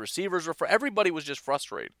Rodgers. The wide receivers were everybody was just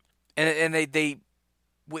frustrated. And they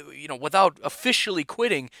without officially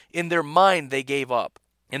quitting, in their mind they gave up.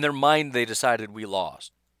 In their mind, they decided we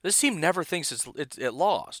lost. This team never thinks it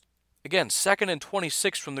lost. Again, 2nd and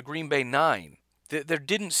 26 from the Green Bay 9. There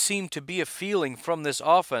didn't seem to be a feeling from this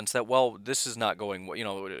offense that, well, this is not going,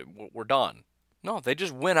 we're done. No, they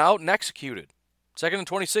just went out and executed. 2nd and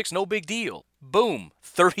 26, no big deal. Boom,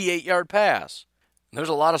 38-yard pass. And there's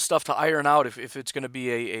a lot of stuff to iron out if it's going to be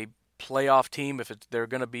a playoff team, if they're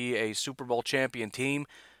going to be a Super Bowl champion team.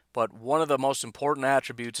 But one of the most important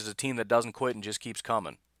attributes is a team that doesn't quit and just keeps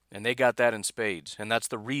coming. And they got that in spades. And that's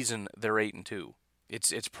the reason they're 8-2.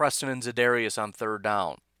 It's Preston and Za'Darius on 3rd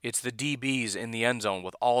down. It's the DBs in the end zone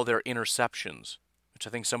with all their interceptions, which I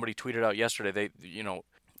think somebody tweeted out yesterday.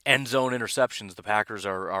 End zone interceptions, the Packers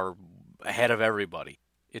are ahead of everybody.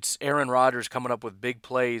 It's Aaron Rodgers coming up with big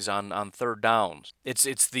plays on 3rd downs.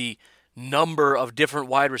 It's the number of different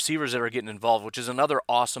wide receivers that are getting involved, which is another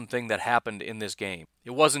awesome thing that happened in this game.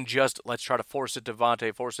 It wasn't just, let's try to force it to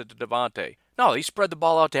Devontae. No, he spread the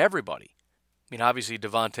ball out to everybody. I mean, obviously,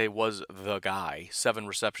 Devontae was the guy. 7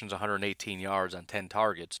 receptions, 118 yards on 10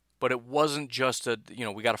 targets. But it wasn't just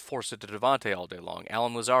we got to force it to Devontae all day long.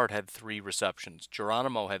 Allen Lazard had 3 receptions.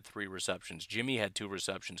 Geronimo had 3 receptions. Jimmy had 2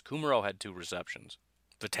 receptions. Kumaro had 2 receptions.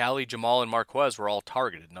 Vitale, Jamal, and Marquez were all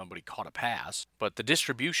targeted. Nobody caught a pass, but the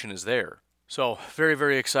distribution is there. So, very,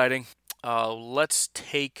 very exciting. Let's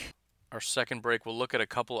take our second break. We'll look at a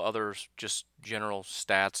couple other just general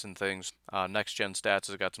stats and things. Next Gen Stats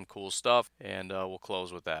has got some cool stuff, and we'll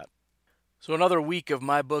close with that. So, another week of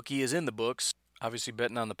MyBookie is in the books. Obviously,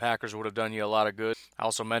 betting on the Packers would have done you a lot of good. I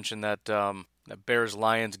also mentioned that that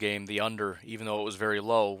Bears-Lions game, the under, even though it was very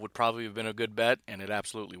low, would probably have been a good bet, and it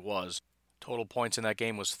absolutely was. Total points in that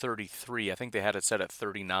game was 33. I think they had it set at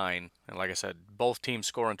 39. And like I said, both teams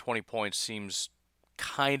scoring 20 points seems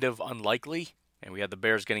kind of unlikely. And we had the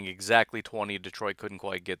Bears getting exactly 20. Detroit couldn't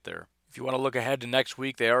quite get there. If you want to look ahead to next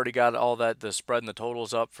week, they already got all that, the spread and the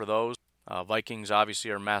totals up for those. Vikings obviously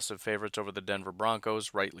are massive favorites over the Denver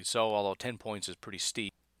Broncos, rightly so, although 10 points is pretty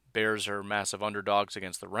steep. Bears are massive underdogs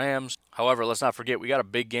against the Rams. However, let's not forget, we got a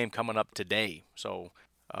big game coming up today. So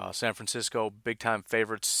San Francisco, big-time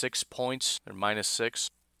favorites, 6 points. They're -6.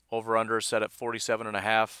 Over/under set at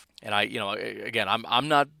 47.5. And I'm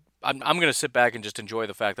going to sit back and just enjoy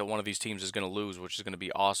the fact that one of these teams is going to lose, which is going to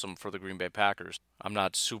be awesome for the Green Bay Packers. I'm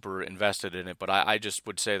not super invested in it, but I just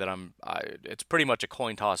would say that it's pretty much a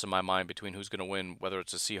coin toss in my mind between who's going to win, whether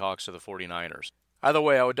it's the Seahawks or the 49ers. Either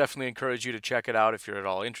way, I would definitely encourage you to check it out if you're at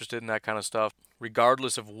all interested in that kind of stuff.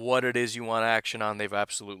 Regardless of what it is you want action on, they've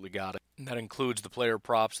absolutely got it. And that includes the player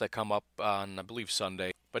props that come up on, I believe,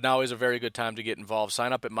 Sunday. But now is a very good time to get involved.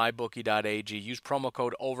 Sign up at mybookie.ag. Use promo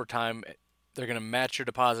code OVERTIME. They're going to match your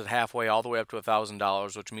deposit halfway, all the way up to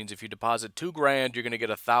 $1,000, which means if you deposit $2,000, you're going to get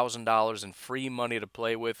 $1,000 in free money to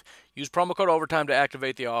play with. Use promo code OVERTIME to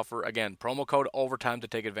activate the offer. Again, promo code OVERTIME to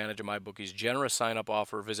take advantage of MyBookie's generous sign-up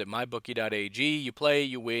offer. Visit mybookie.ag. You play,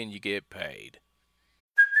 you win, you get paid.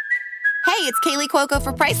 Hey, it's Kaylee Cuoco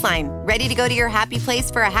for Priceline. Ready to go to your happy place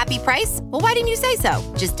for a happy price? Well, why didn't you say so?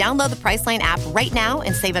 Just download the Priceline app right now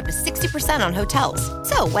and save up to 60% on hotels.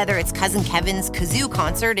 So whether it's Cousin Kevin's Kazoo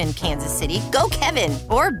Concert in Kansas City, go Kevin,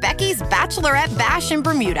 or Becky's Bachelorette Bash in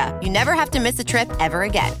Bermuda, you never have to miss a trip ever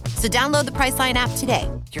again. So download the Priceline app today.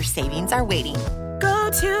 Your savings are waiting. Go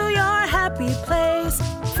to your happy place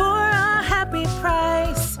for a happy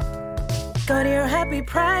price. Go to your happy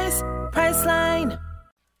price, Priceline.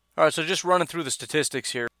 All right, so just running through the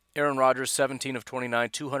statistics here. Aaron Rodgers, 17 of 29,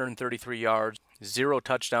 233 yards, 0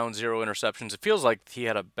 touchdowns, 0 interceptions. It feels like he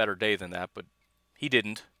had a better day than that, but he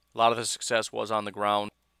didn't. A lot of the success was on the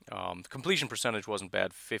ground. The completion percentage wasn't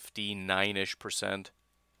bad, 59-ish%.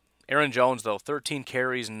 Aaron Jones, though, 13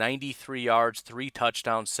 carries, 93 yards, 3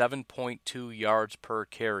 touchdowns, 7.2 yards per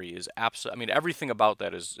carry is absolutely. I mean, everything about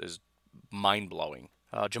that is mind-blowing.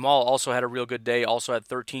 Jamal also had a real good day, also had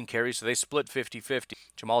 13 carries, so they split 50-50.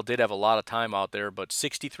 Jamal did have a lot of time out there, but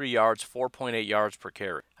 63 yards, 4.8 yards per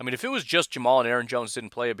carry. I mean, if it was just Jamal and Aaron Jones didn't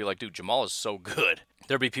play, I'd be like, dude, Jamal is so good.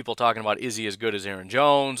 There'd be people talking about, is he as good as Aaron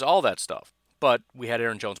Jones, all that stuff. But we had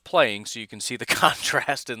Aaron Jones playing, so you can see the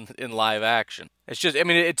contrast in live action. It's just, I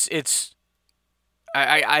mean,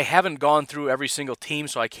 I haven't gone through every single team,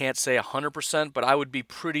 so I can't say 100%, but I would be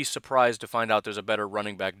pretty surprised to find out there's a better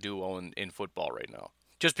running back duo in football right now.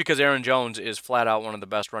 Just because Aaron Jones is flat out one of the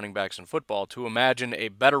best running backs in football, to imagine a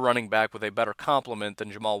better running back with a better complement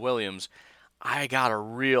than Jamal Williams, I got a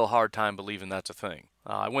real hard time believing that's a thing.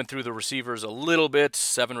 I went through the receivers a little bit.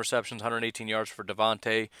 7 receptions, 118 yards for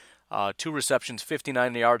Devontae. 2 receptions,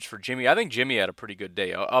 59 yards for Jimmy. I think Jimmy had a pretty good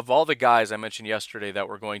day. Of all the guys I mentioned yesterday that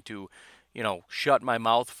were going to, shut my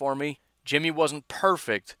mouth for me, Jimmy wasn't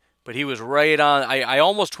perfect, but he was right on. I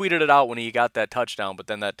almost tweeted it out when he got that touchdown, but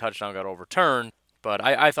then that touchdown got overturned. But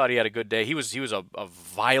I thought he had a good day. He was a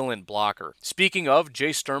violent blocker. Speaking of,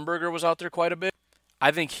 Jay Sternberger was out there quite a bit.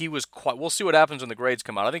 I think he was we'll see what happens when the grades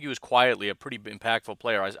come out. I think he was quietly a pretty impactful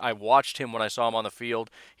player. I watched him when I saw him on the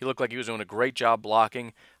field. He looked like he was doing a great job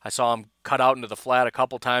blocking. I saw him cut out into the flat a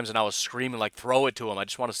couple times, and I was screaming, like, throw it to him. I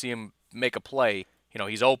just want to see him make a play.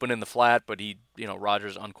 He's open in the flat, but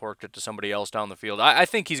Rodgers uncorked it to somebody else down the field. I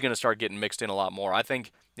think he's going to start getting mixed in a lot more. I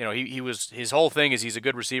think, his whole thing is he's a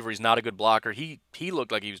good receiver. He's not a good blocker. He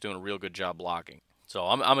looked like he was doing a real good job blocking. So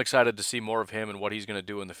I'm excited to see more of him and what he's going to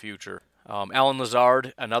do in the future. Allen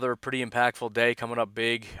Lazard, another pretty impactful day, coming up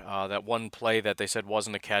big. That one play that they said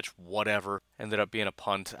wasn't a catch, whatever, ended up being a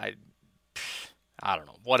punt. I don't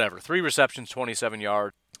know, whatever. 3 receptions, 27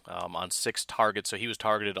 yards. On 6 targets, so he was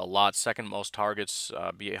targeted a lot. Second most targets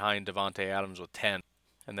behind Devontae Adams with 10.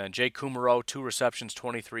 And then Jake Kumerow, 2 receptions,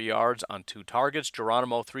 23 yards on 2 targets.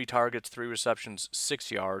 Geronimo, 3 targets, 3 receptions,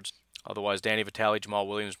 6 yards. Otherwise, Danny Vitale, Jamal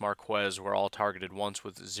Williams, Marquez were all targeted once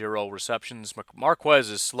with 0 receptions. Marquez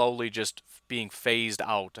is slowly just being phased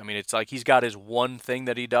out. I mean, it's like he's got his one thing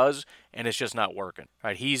that he does, and it's just not working.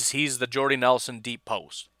 Right? He's the Jordy Nelson deep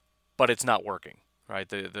post, but it's not working. Right,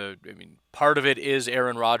 part of it is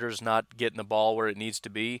Aaron Rodgers not getting the ball where it needs to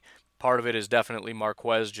be. Part of it is definitely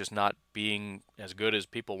Marquez just not being as good as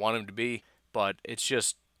people want him to be. But it's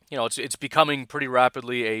just, it's becoming pretty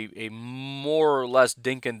rapidly a more or less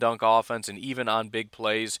dink and dunk offense, and even on big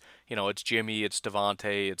plays, it's Jimmy, it's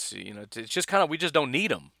Devontae, it's just kind of, we just don't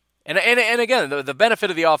need them. And again, the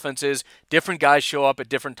benefit of the offense is different guys show up at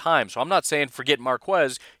different times. So I'm not saying forget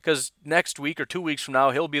Marquez, because next week or 2 weeks from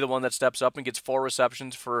now, he'll be the one that steps up and gets 4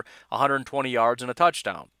 receptions for 120 yards and a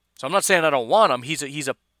touchdown. So I'm not saying I don't want him. He's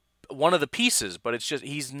one of the pieces, but it's just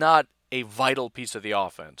he's not a vital piece of the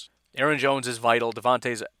offense. Aaron Jones is vital.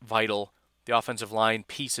 Devontae's vital. The offensive line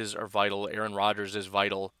pieces are vital. Aaron Rodgers is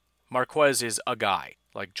vital. Marquez is a guy.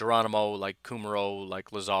 Like Geronimo, like Kumerow,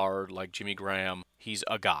 like Lazard, like Jimmy Graham. He's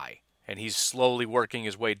a guy. And he's slowly working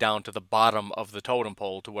his way down to the bottom of the totem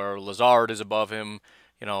pole to where Lazard is above him.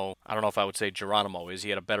 I don't know if I would say Geronimo is. He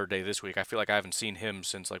had a better day this week. I feel like I haven't seen him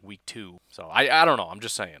since like week 2. So I don't know. I'm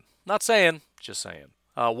just saying. Not saying, just saying.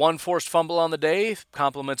 1 forced fumble on the day.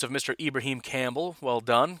 Compliments of Mr. Ibrahim Campbell. Well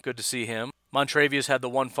done. Good to see him. Montrevious had the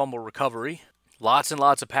 1 fumble recovery. Lots and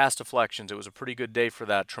lots of pass deflections. It was a pretty good day for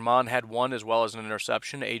that. Tremont had 1 as well as an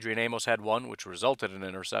interception. Adrian Amos had 1, which resulted in an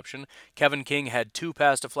interception. Kevin King had 2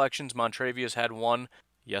 pass deflections. Montrevious had 1.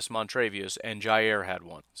 Yes, Montrevious. And Jair had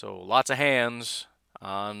 1. So lots of hands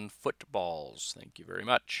on footballs. Thank you very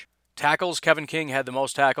much. Tackles, Kevin King had the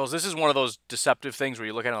most tackles. This is one of those deceptive things where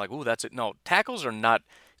you look at it like, ooh, that's it. No, tackles are not.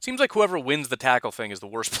 It seems like whoever wins the tackle thing is the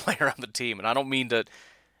worst player on the team. And I don't mean to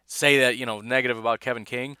say that, negative about Kevin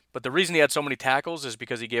King. But the reason he had so many tackles is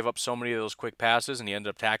because he gave up so many of those quick passes and he ended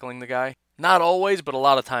up tackling the guy. Not always, but a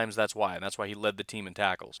lot of times that's why. And that's why he led the team in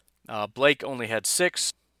tackles. Blake only had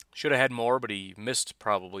 6. Should have had more, but he missed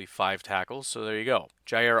probably 5 tackles, so there you go.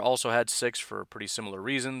 Jair also had 6 for pretty similar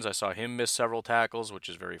reasons. I saw him miss several tackles, which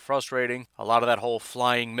is very frustrating. A lot of that whole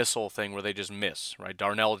flying missile thing where they just miss, right?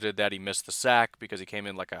 Darnell did that. He missed the sack because he came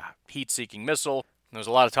in like a heat-seeking missile. There was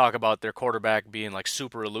a lot of talk about their quarterback being like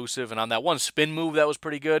super elusive, and on that one spin move, that was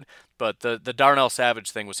pretty good. But the Darnell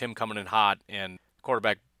Savage thing was him coming in hot, and the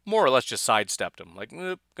quarterback more or less just sidestepped him. Like,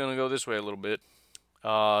 gonna go this way a little bit.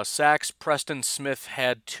 Sacks, Preston Smith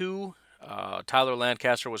had 2. Tyler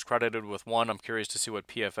Lancaster was credited with 1. I'm curious to see what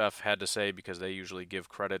PFF had to say because they usually give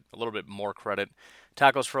credit, a little bit more credit.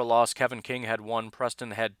 Tackles for a loss, Kevin King had 1.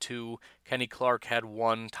 Preston had 2. Kenny Clark had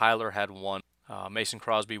 1. Tyler had 1. Mason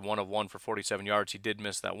Crosby, 1 of 1 for 47 yards. He did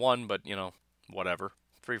miss that one, but, whatever.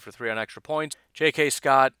 3 for 3 on extra points. J.K.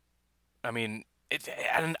 Scott,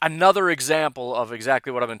 another example of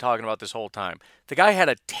exactly what I've been talking about this whole time. The guy had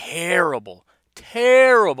a terrible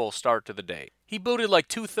start to the day. He booted like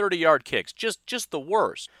 2 30-yard kicks, just the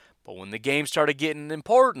worst. But when the game started getting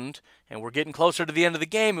important, and we're getting closer to the end of the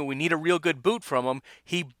game, and we need a real good boot from him,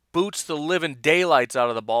 he boots the living daylights out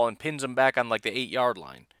of the ball and pins him back on like the 8-yard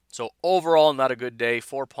line. So overall, not a good day.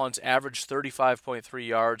 4 punts, averaged 35.3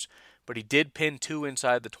 yards, but he did pin 2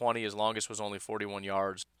 inside the 20. His longest was only 41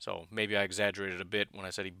 yards. So maybe I exaggerated a bit when I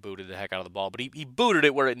said he booted the heck out of the ball, but he booted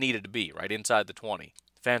it where it needed to be, right inside the 20.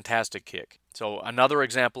 Fantastic kick. So another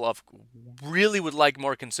example of really would like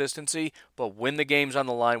more consistency, but when the game's on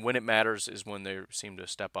the line, when it matters, is when they seem to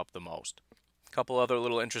step up the most. A couple other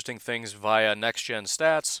little interesting things via Next Gen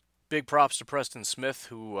Stats. Big props to Preston Smith,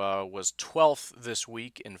 who was 12th this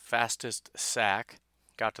week in fastest sack.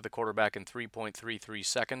 Got to the quarterback in 3.33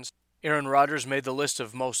 seconds. Aaron Rodgers made the list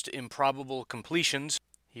of most improbable completions.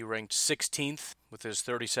 He ranked 16th with his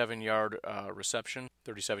 37-yard reception,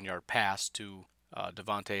 37-yard pass to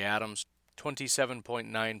Davante Adams,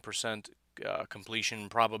 27.9% completion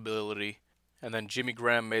probability. And then Jimmy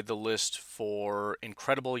Graham made the list for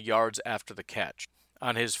incredible yards after the catch.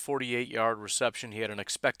 On his 48-yard reception, he had an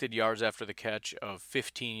expected yards after the catch of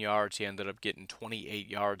 15 yards. He ended up getting 28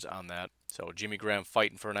 yards on that. So Jimmy Graham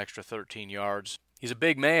fighting for an extra 13 yards. He's a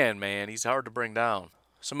big man. He's hard to bring down.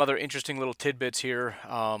 Some other interesting little tidbits here.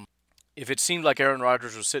 If it seemed like Aaron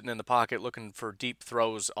Rodgers was sitting in the pocket looking for deep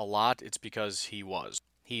throws a lot, it's because he was.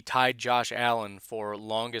 He tied Josh Allen for third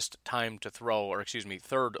longest time to throw.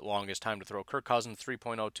 Kirk Cousins,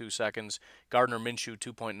 3.02 seconds. Gardner Minshew,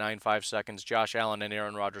 2.95 seconds. Josh Allen and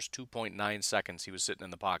Aaron Rodgers, 2.9 seconds. He was sitting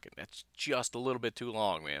in the pocket. That's just a little bit too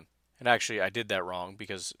long, man. And actually, I did that wrong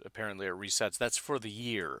because apparently it resets. That's for the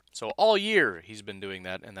year. So all year he's been doing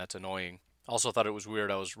that, and that's annoying. Also thought it was weird.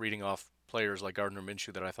 I was reading off players like Gardner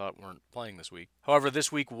Minshew that I thought weren't playing this week. However, this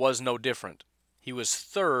week was no different. He was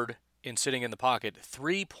third in sitting in the pocket,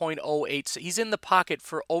 3.08. He's in the pocket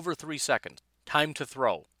for over 3 seconds. Time to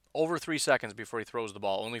throw. Over 3 seconds before he throws the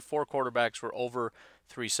ball. Only 4 quarterbacks were over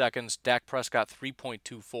 3 seconds. Dak Prescott,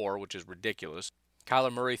 3.24, which is ridiculous.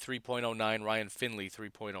 Kyler Murray, 3.09. Ryan Finley,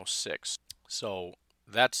 3.06. So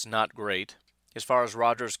that's not great. As far as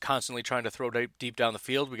Rodgers constantly trying to throw deep down the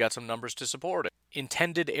field, we got some numbers to support it.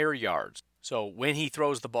 Intended air yards. So when he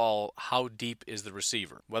throws the ball, how deep is the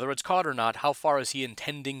receiver? Whether it's caught or not, how far is he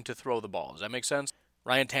intending to throw the ball? Does that make sense?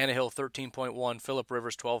 Ryan Tannehill, 13.1. Phillip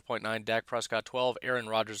Rivers, 12.9. Dak Prescott, 12. Aaron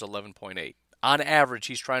Rodgers, 11.8. On average,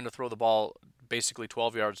 he's trying to throw the ball basically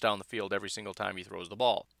 12 yards down the field every single time he throws the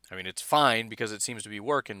ball. I mean, it's fine because it seems to be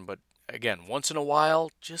working, but again, once in a while,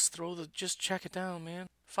 just check it down, man.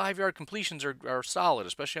 5-yard completions are solid,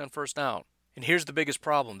 especially on first down. And here's the biggest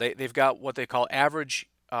problem. They've got what they call average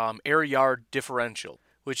air yard differential,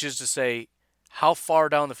 which is to say, how far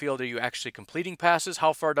down the field are you actually completing passes?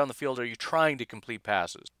 How far down the field are you trying to complete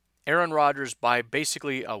passes? Aaron Rodgers, by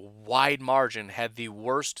basically a wide margin, had the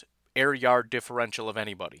worst air yard differential of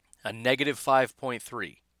anybody, a negative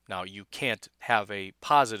 5.3. Now, you can't have a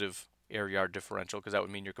positive air yard differential because that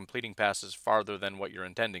would mean you're completing passes farther than what you're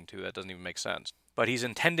intending to. That doesn't even make sense. But he's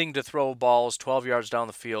intending to throw balls 12 yards down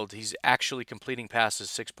the field. He's actually completing passes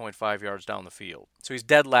 6.5 yards down the field. So he's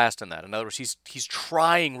dead last in that. In other words, he's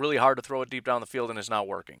trying really hard to throw it deep down the field and it's not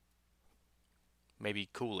working. Maybe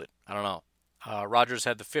cool it. I don't know. Rodgers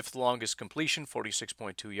had the 5th longest completion,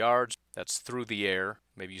 46.2 yards. That's through the air.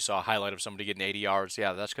 Maybe you saw a highlight of somebody getting 80 yards.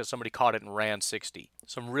 Yeah, that's because somebody caught it and ran 60.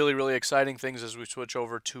 Some really, really exciting things as we switch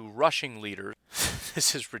over to rushing leaders.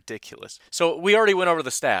 This is ridiculous. So we already went over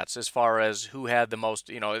the stats as far as who had the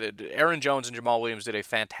most, Aaron Jones and Jamal Williams did a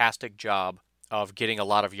fantastic job of getting a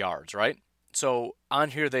lot of yards, right? So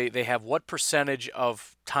on here they have what percentage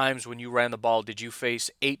of times when you ran the ball did you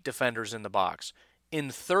face 8 defenders in the box? In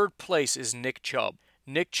third place is Nick Chubb.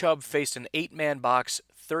 Nick Chubb faced an 8-man box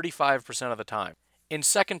 35% of the time. In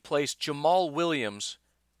second place, Jamal Williams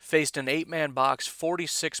faced an 8-man box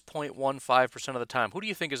 46.15% of the time. Who do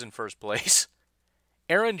you think is in first place?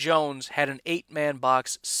 Aaron Jones had an 8-man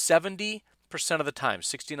box 70% of the time,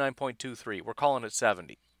 69.23. We're calling it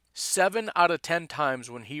 70. 7 out of 10 times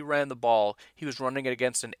when he ran the ball, he was running it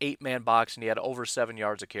against an 8-man box and he had over 7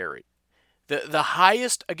 yards a carry. The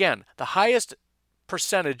highest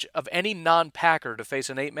percentage of any non-Packer to face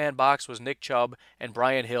an 8-man box was Nick Chubb and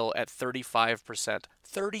Brian Hill at 35%.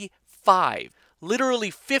 35. Literally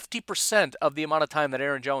 50% of the amount of time that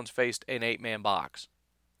Aaron Jones faced an 8-man box.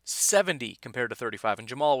 70 compared to 35. And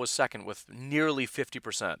Jamal was second with nearly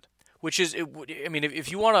 50%. Which is, I mean, if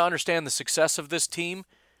you want to understand the success of this team,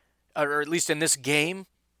 or at least in this game,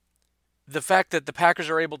 the fact that the Packers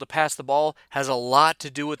are able to pass the ball has a lot to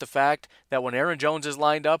do with the fact that when Aaron Jones is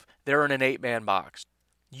lined up, they're in an 8-man box.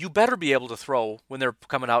 You better be able to throw when they're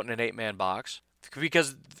coming out in an 8-man box,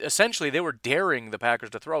 because essentially they were daring the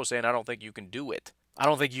Packers to throw, saying, I don't think you can do it. I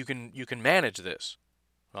don't think you can manage this.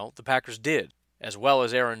 Well, the Packers did, as well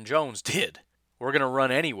as Aaron Jones did. We're going to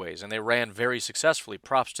run anyways, and they ran very successfully.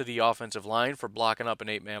 Props to the offensive line for blocking up an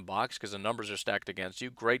 8-man box because the numbers are stacked against you.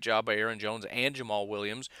 Great job by Aaron Jones and Jamal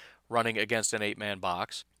Williams running against an 8-man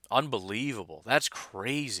box. Unbelievable. That's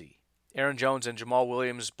crazy. Aaron Jones and Jamal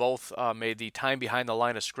Williams both made the time behind the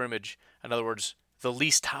line of scrimmage. In other words, the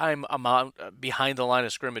least time amount behind the line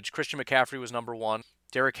of scrimmage. Christian McCaffrey was number 1.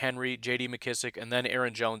 Derrick Henry, J.D. McKissick, and then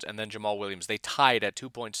Aaron Jones, and then Jamal Williams. They tied at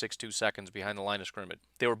 2.62 seconds behind the line of scrimmage.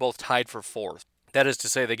 They were both tied for 4th. That is to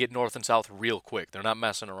say, they get north and south real quick. They're not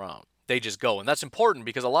messing around. They just go. And that's important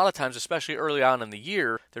because a lot of times, especially early on in the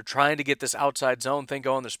year, they're trying to get this outside zone thing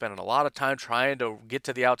going. They're spending a lot of time trying to get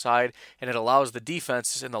to the outside, and it allows the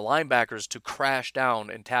defense and the linebackers to crash down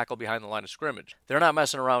and tackle behind the line of scrimmage. They're not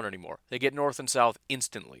messing around anymore. They get north and south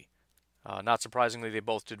instantly. Not surprisingly, they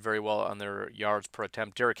both did very well on their yards per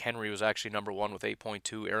attempt. Derrick Henry was actually number 1 with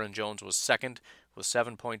 8.2. Aaron Jones was second with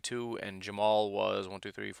 7.2. And Jamal was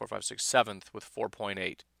 7th with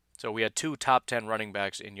 4.8. So we had 2 top 10 running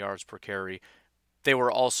backs in yards per carry. They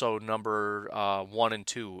were also number 1 and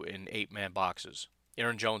 2 in 8-man boxes.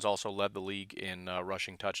 Aaron Jones also led the league in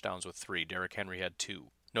rushing touchdowns with 3. Derrick Henry had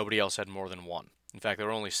 2. Nobody else had more than 1. In fact, there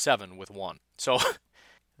were only 7 with 1. So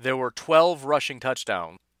there were 12 rushing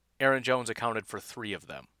touchdowns. Aaron Jones accounted for 3 of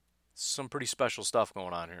them. Some pretty special stuff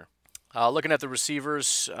going on here. Looking at the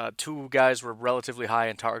receivers, 2 guys were relatively high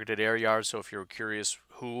in targeted air yards, so if you're curious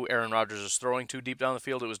who Aaron Rodgers is throwing to deep down the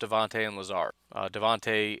field, it was Davante and Lazard.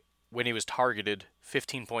 Davante, when he was targeted,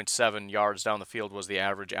 15.7 yards down the field was the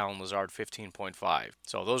average. Allen Lazard, 15.5.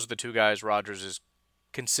 So those are the 2 guys Rodgers is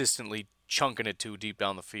consistently chunking it to deep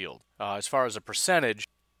down the field. As far as a percentage,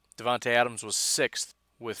 Davante Adams was 6th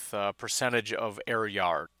with percentage of air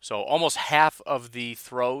yard. So almost half of the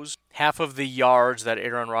throws, half of the yards that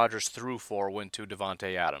Aaron Rodgers threw for went to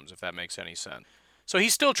Davante Adams, if that makes any sense. So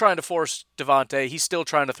he's still trying to force Davante. He's still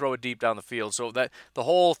trying to throw it deep down the field. So that the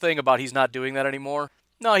whole thing about he's not doing that anymore,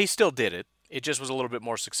 no, he still did it. It just was a little bit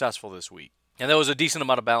more successful this week. And there was a decent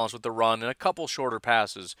amount of balance with the run and a couple shorter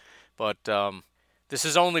passes. But this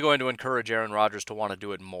is only going to encourage Aaron Rodgers to want to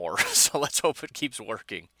do it more. So let's hope it keeps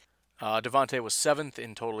working. Davante was 7th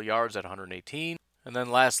in total yards at 118. And then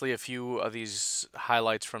lastly, a few of these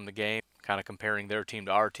highlights from the game, kind of comparing their team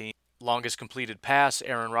to our team. Longest completed pass,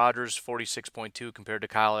 Aaron Rodgers, 46.2 compared to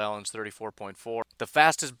Kyle Allen's 34.4. The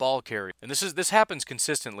fastest ball carry, and this happens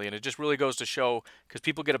consistently, and it just really goes to show because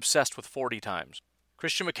people get obsessed with 40 times.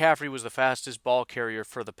 Christian McCaffrey was the fastest ball carrier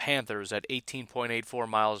for the Panthers at 18.84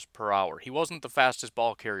 miles per hour. He wasn't the fastest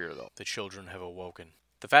ball carrier, though. The children have awoken.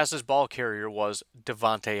 The fastest ball carrier was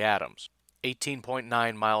Davante Adams,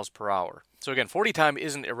 18.9 miles per hour. So again, 40 time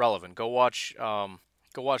isn't irrelevant. Go watch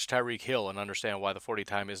Tyreek Hill and understand why the 40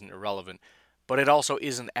 time isn't irrelevant. But it also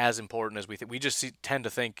isn't as important as we think. We just tend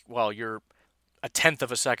to think, well, you're a tenth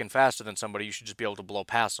of a second faster than somebody, you should just be able to blow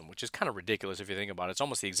past them, which is kind of ridiculous if you think about it. It's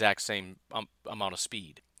almost the exact same amount of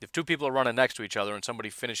speed. If 2 people are running next to each other and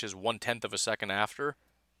somebody finishes 1/10 of a second after,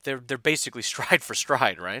 they're basically stride for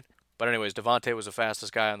stride, right? But anyways, Davante was the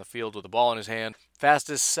fastest guy on the field with the ball in his hand.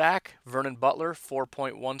 Fastest sack, Vernon Butler,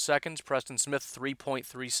 4.1 seconds. Preston Smith,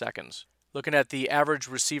 3.3 seconds. Looking at the average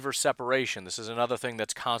receiver separation, this is another thing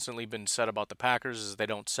that's constantly been said about the Packers is they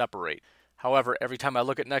don't separate. However, every time I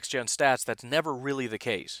look at next-gen stats, that's never really the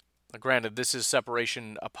case. Now, granted, this is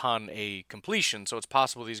separation upon a completion, so it's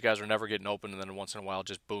possible these guys are never getting open and then once in a while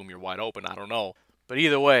just boom, you're wide open. I don't know. But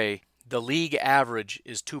either way, the league average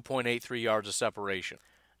is 2.83 yards of separation.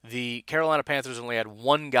 The Carolina Panthers only had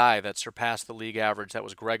one guy that surpassed the league average. That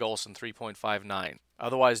was Greg Olsen, 3.59.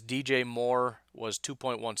 Otherwise, DJ Moore was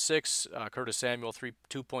 2.16, Curtis Samuel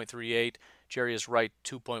 2.38, Jarius Wright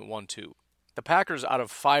 2.12. The Packers, out of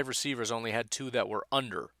 5 receivers, only had 2 that were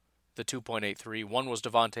under the 2.83. One was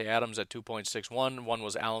Devontae Adams at 2.61. One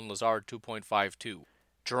was Allen Lazard, 2.52.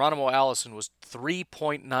 Geronimo Allison was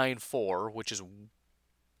 3.94, which is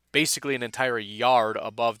basically an entire yard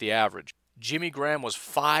above the average. Jimmy Graham was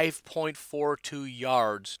 5.42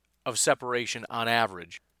 yards of separation on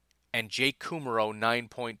average, and Jake Kumaro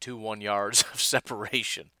 9.21 yards of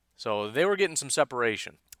separation. So they were getting some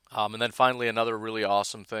separation. And then finally, another really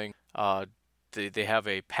awesome thing, they have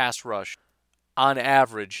a pass rush. On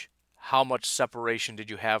average, how much separation did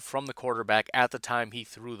you have from the quarterback at the time he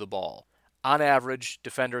threw the ball? On average,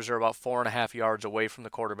 defenders are about 4.5 yards away from the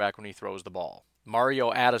quarterback when he throws the ball.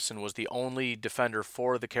 Mario Addison was the only defender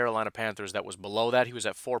for the Carolina Panthers that was below that. He was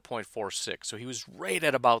at 4.46, so he was right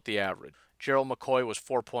at about the average. Gerald McCoy was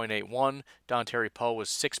 4.81. Don Terry Poe was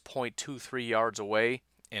 6.23 yards away.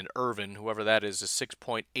 And Irvin, whoever that is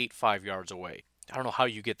 6.85 yards away. I don't know how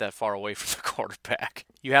you get that far away from the quarterback.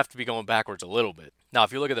 You have to be going backwards a little bit. Now,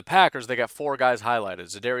 if you look at the Packers, they got 4 guys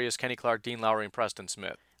highlighted. Za'Darius, Kenny Clark, Dean Lowry, and Preston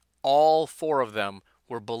Smith. All 4 of them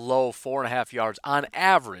were below 4.5 yards on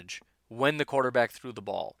average when the quarterback threw the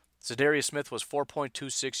ball. Za'Darius Smith was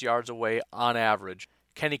 4.26 yards away on average.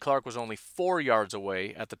 Kenny Clark was only 4 yards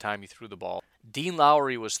away at the time he threw the ball. Dean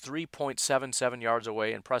Lowry was 3.77 yards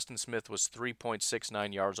away, and Preston Smith was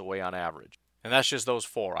 3.69 yards away on average. And that's just those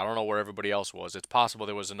 4. I don't know where everybody else was. It's possible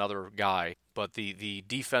there was another guy, but the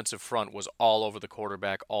defensive front was all over the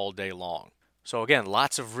quarterback all day long. So again,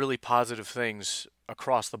 lots of really positive things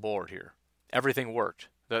across the board here. Everything worked.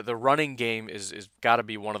 The running game is got to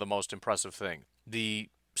be one of the most impressive things. The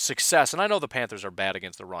success, and I know the Panthers are bad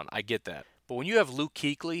against the run. I get that. But when you have Luke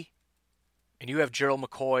Kuechly, and you have Gerald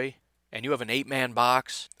McCoy, and you have an 8-man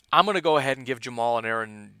box, I'm going to go ahead and give Jamal and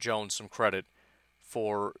Aaron Jones some credit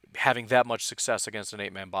for having that much success against an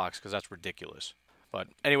 8-man box, because that's ridiculous. But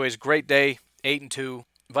anyways, great day, 8-2.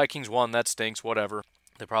 Vikings won, that stinks, whatever.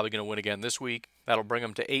 They're probably going to win again this week. That'll bring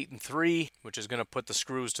them to 8-3, which is going to put the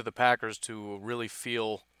screws to the Packers to really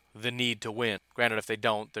feel the need to win. Granted, if they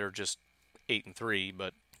don't, they're just 8-3,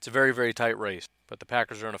 but it's a very, very tight race. But the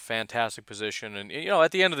Packers are in a fantastic position. And,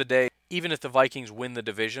 at the end of the day, even if the Vikings win the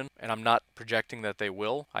division, and I'm not projecting that they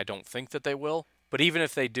will, I don't think that they will, but even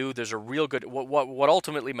if they do, there's a real good... What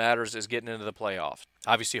ultimately matters is getting into the playoffs.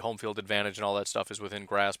 Obviously, home field advantage and all that stuff is within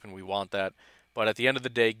grasp, and we want that. But at the end of the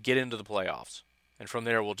day, get into the playoffs. And from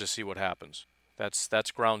there, we'll just see what happens.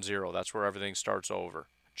 That's ground zero. That's where everything starts over.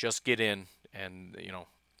 Just get in, and,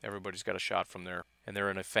 everybody's got a shot from there. And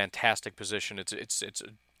they're in a fantastic position. It's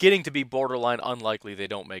getting to be borderline unlikely they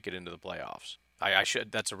don't make it into the playoffs.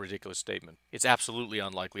 That's a ridiculous statement. It's absolutely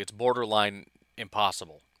unlikely. It's borderline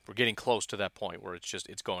impossible. We're getting close to that point where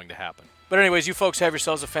it's going to happen. But anyways, you folks have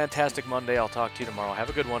yourselves a fantastic Monday. I'll talk to you tomorrow. Have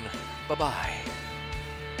a good one. Bye-bye.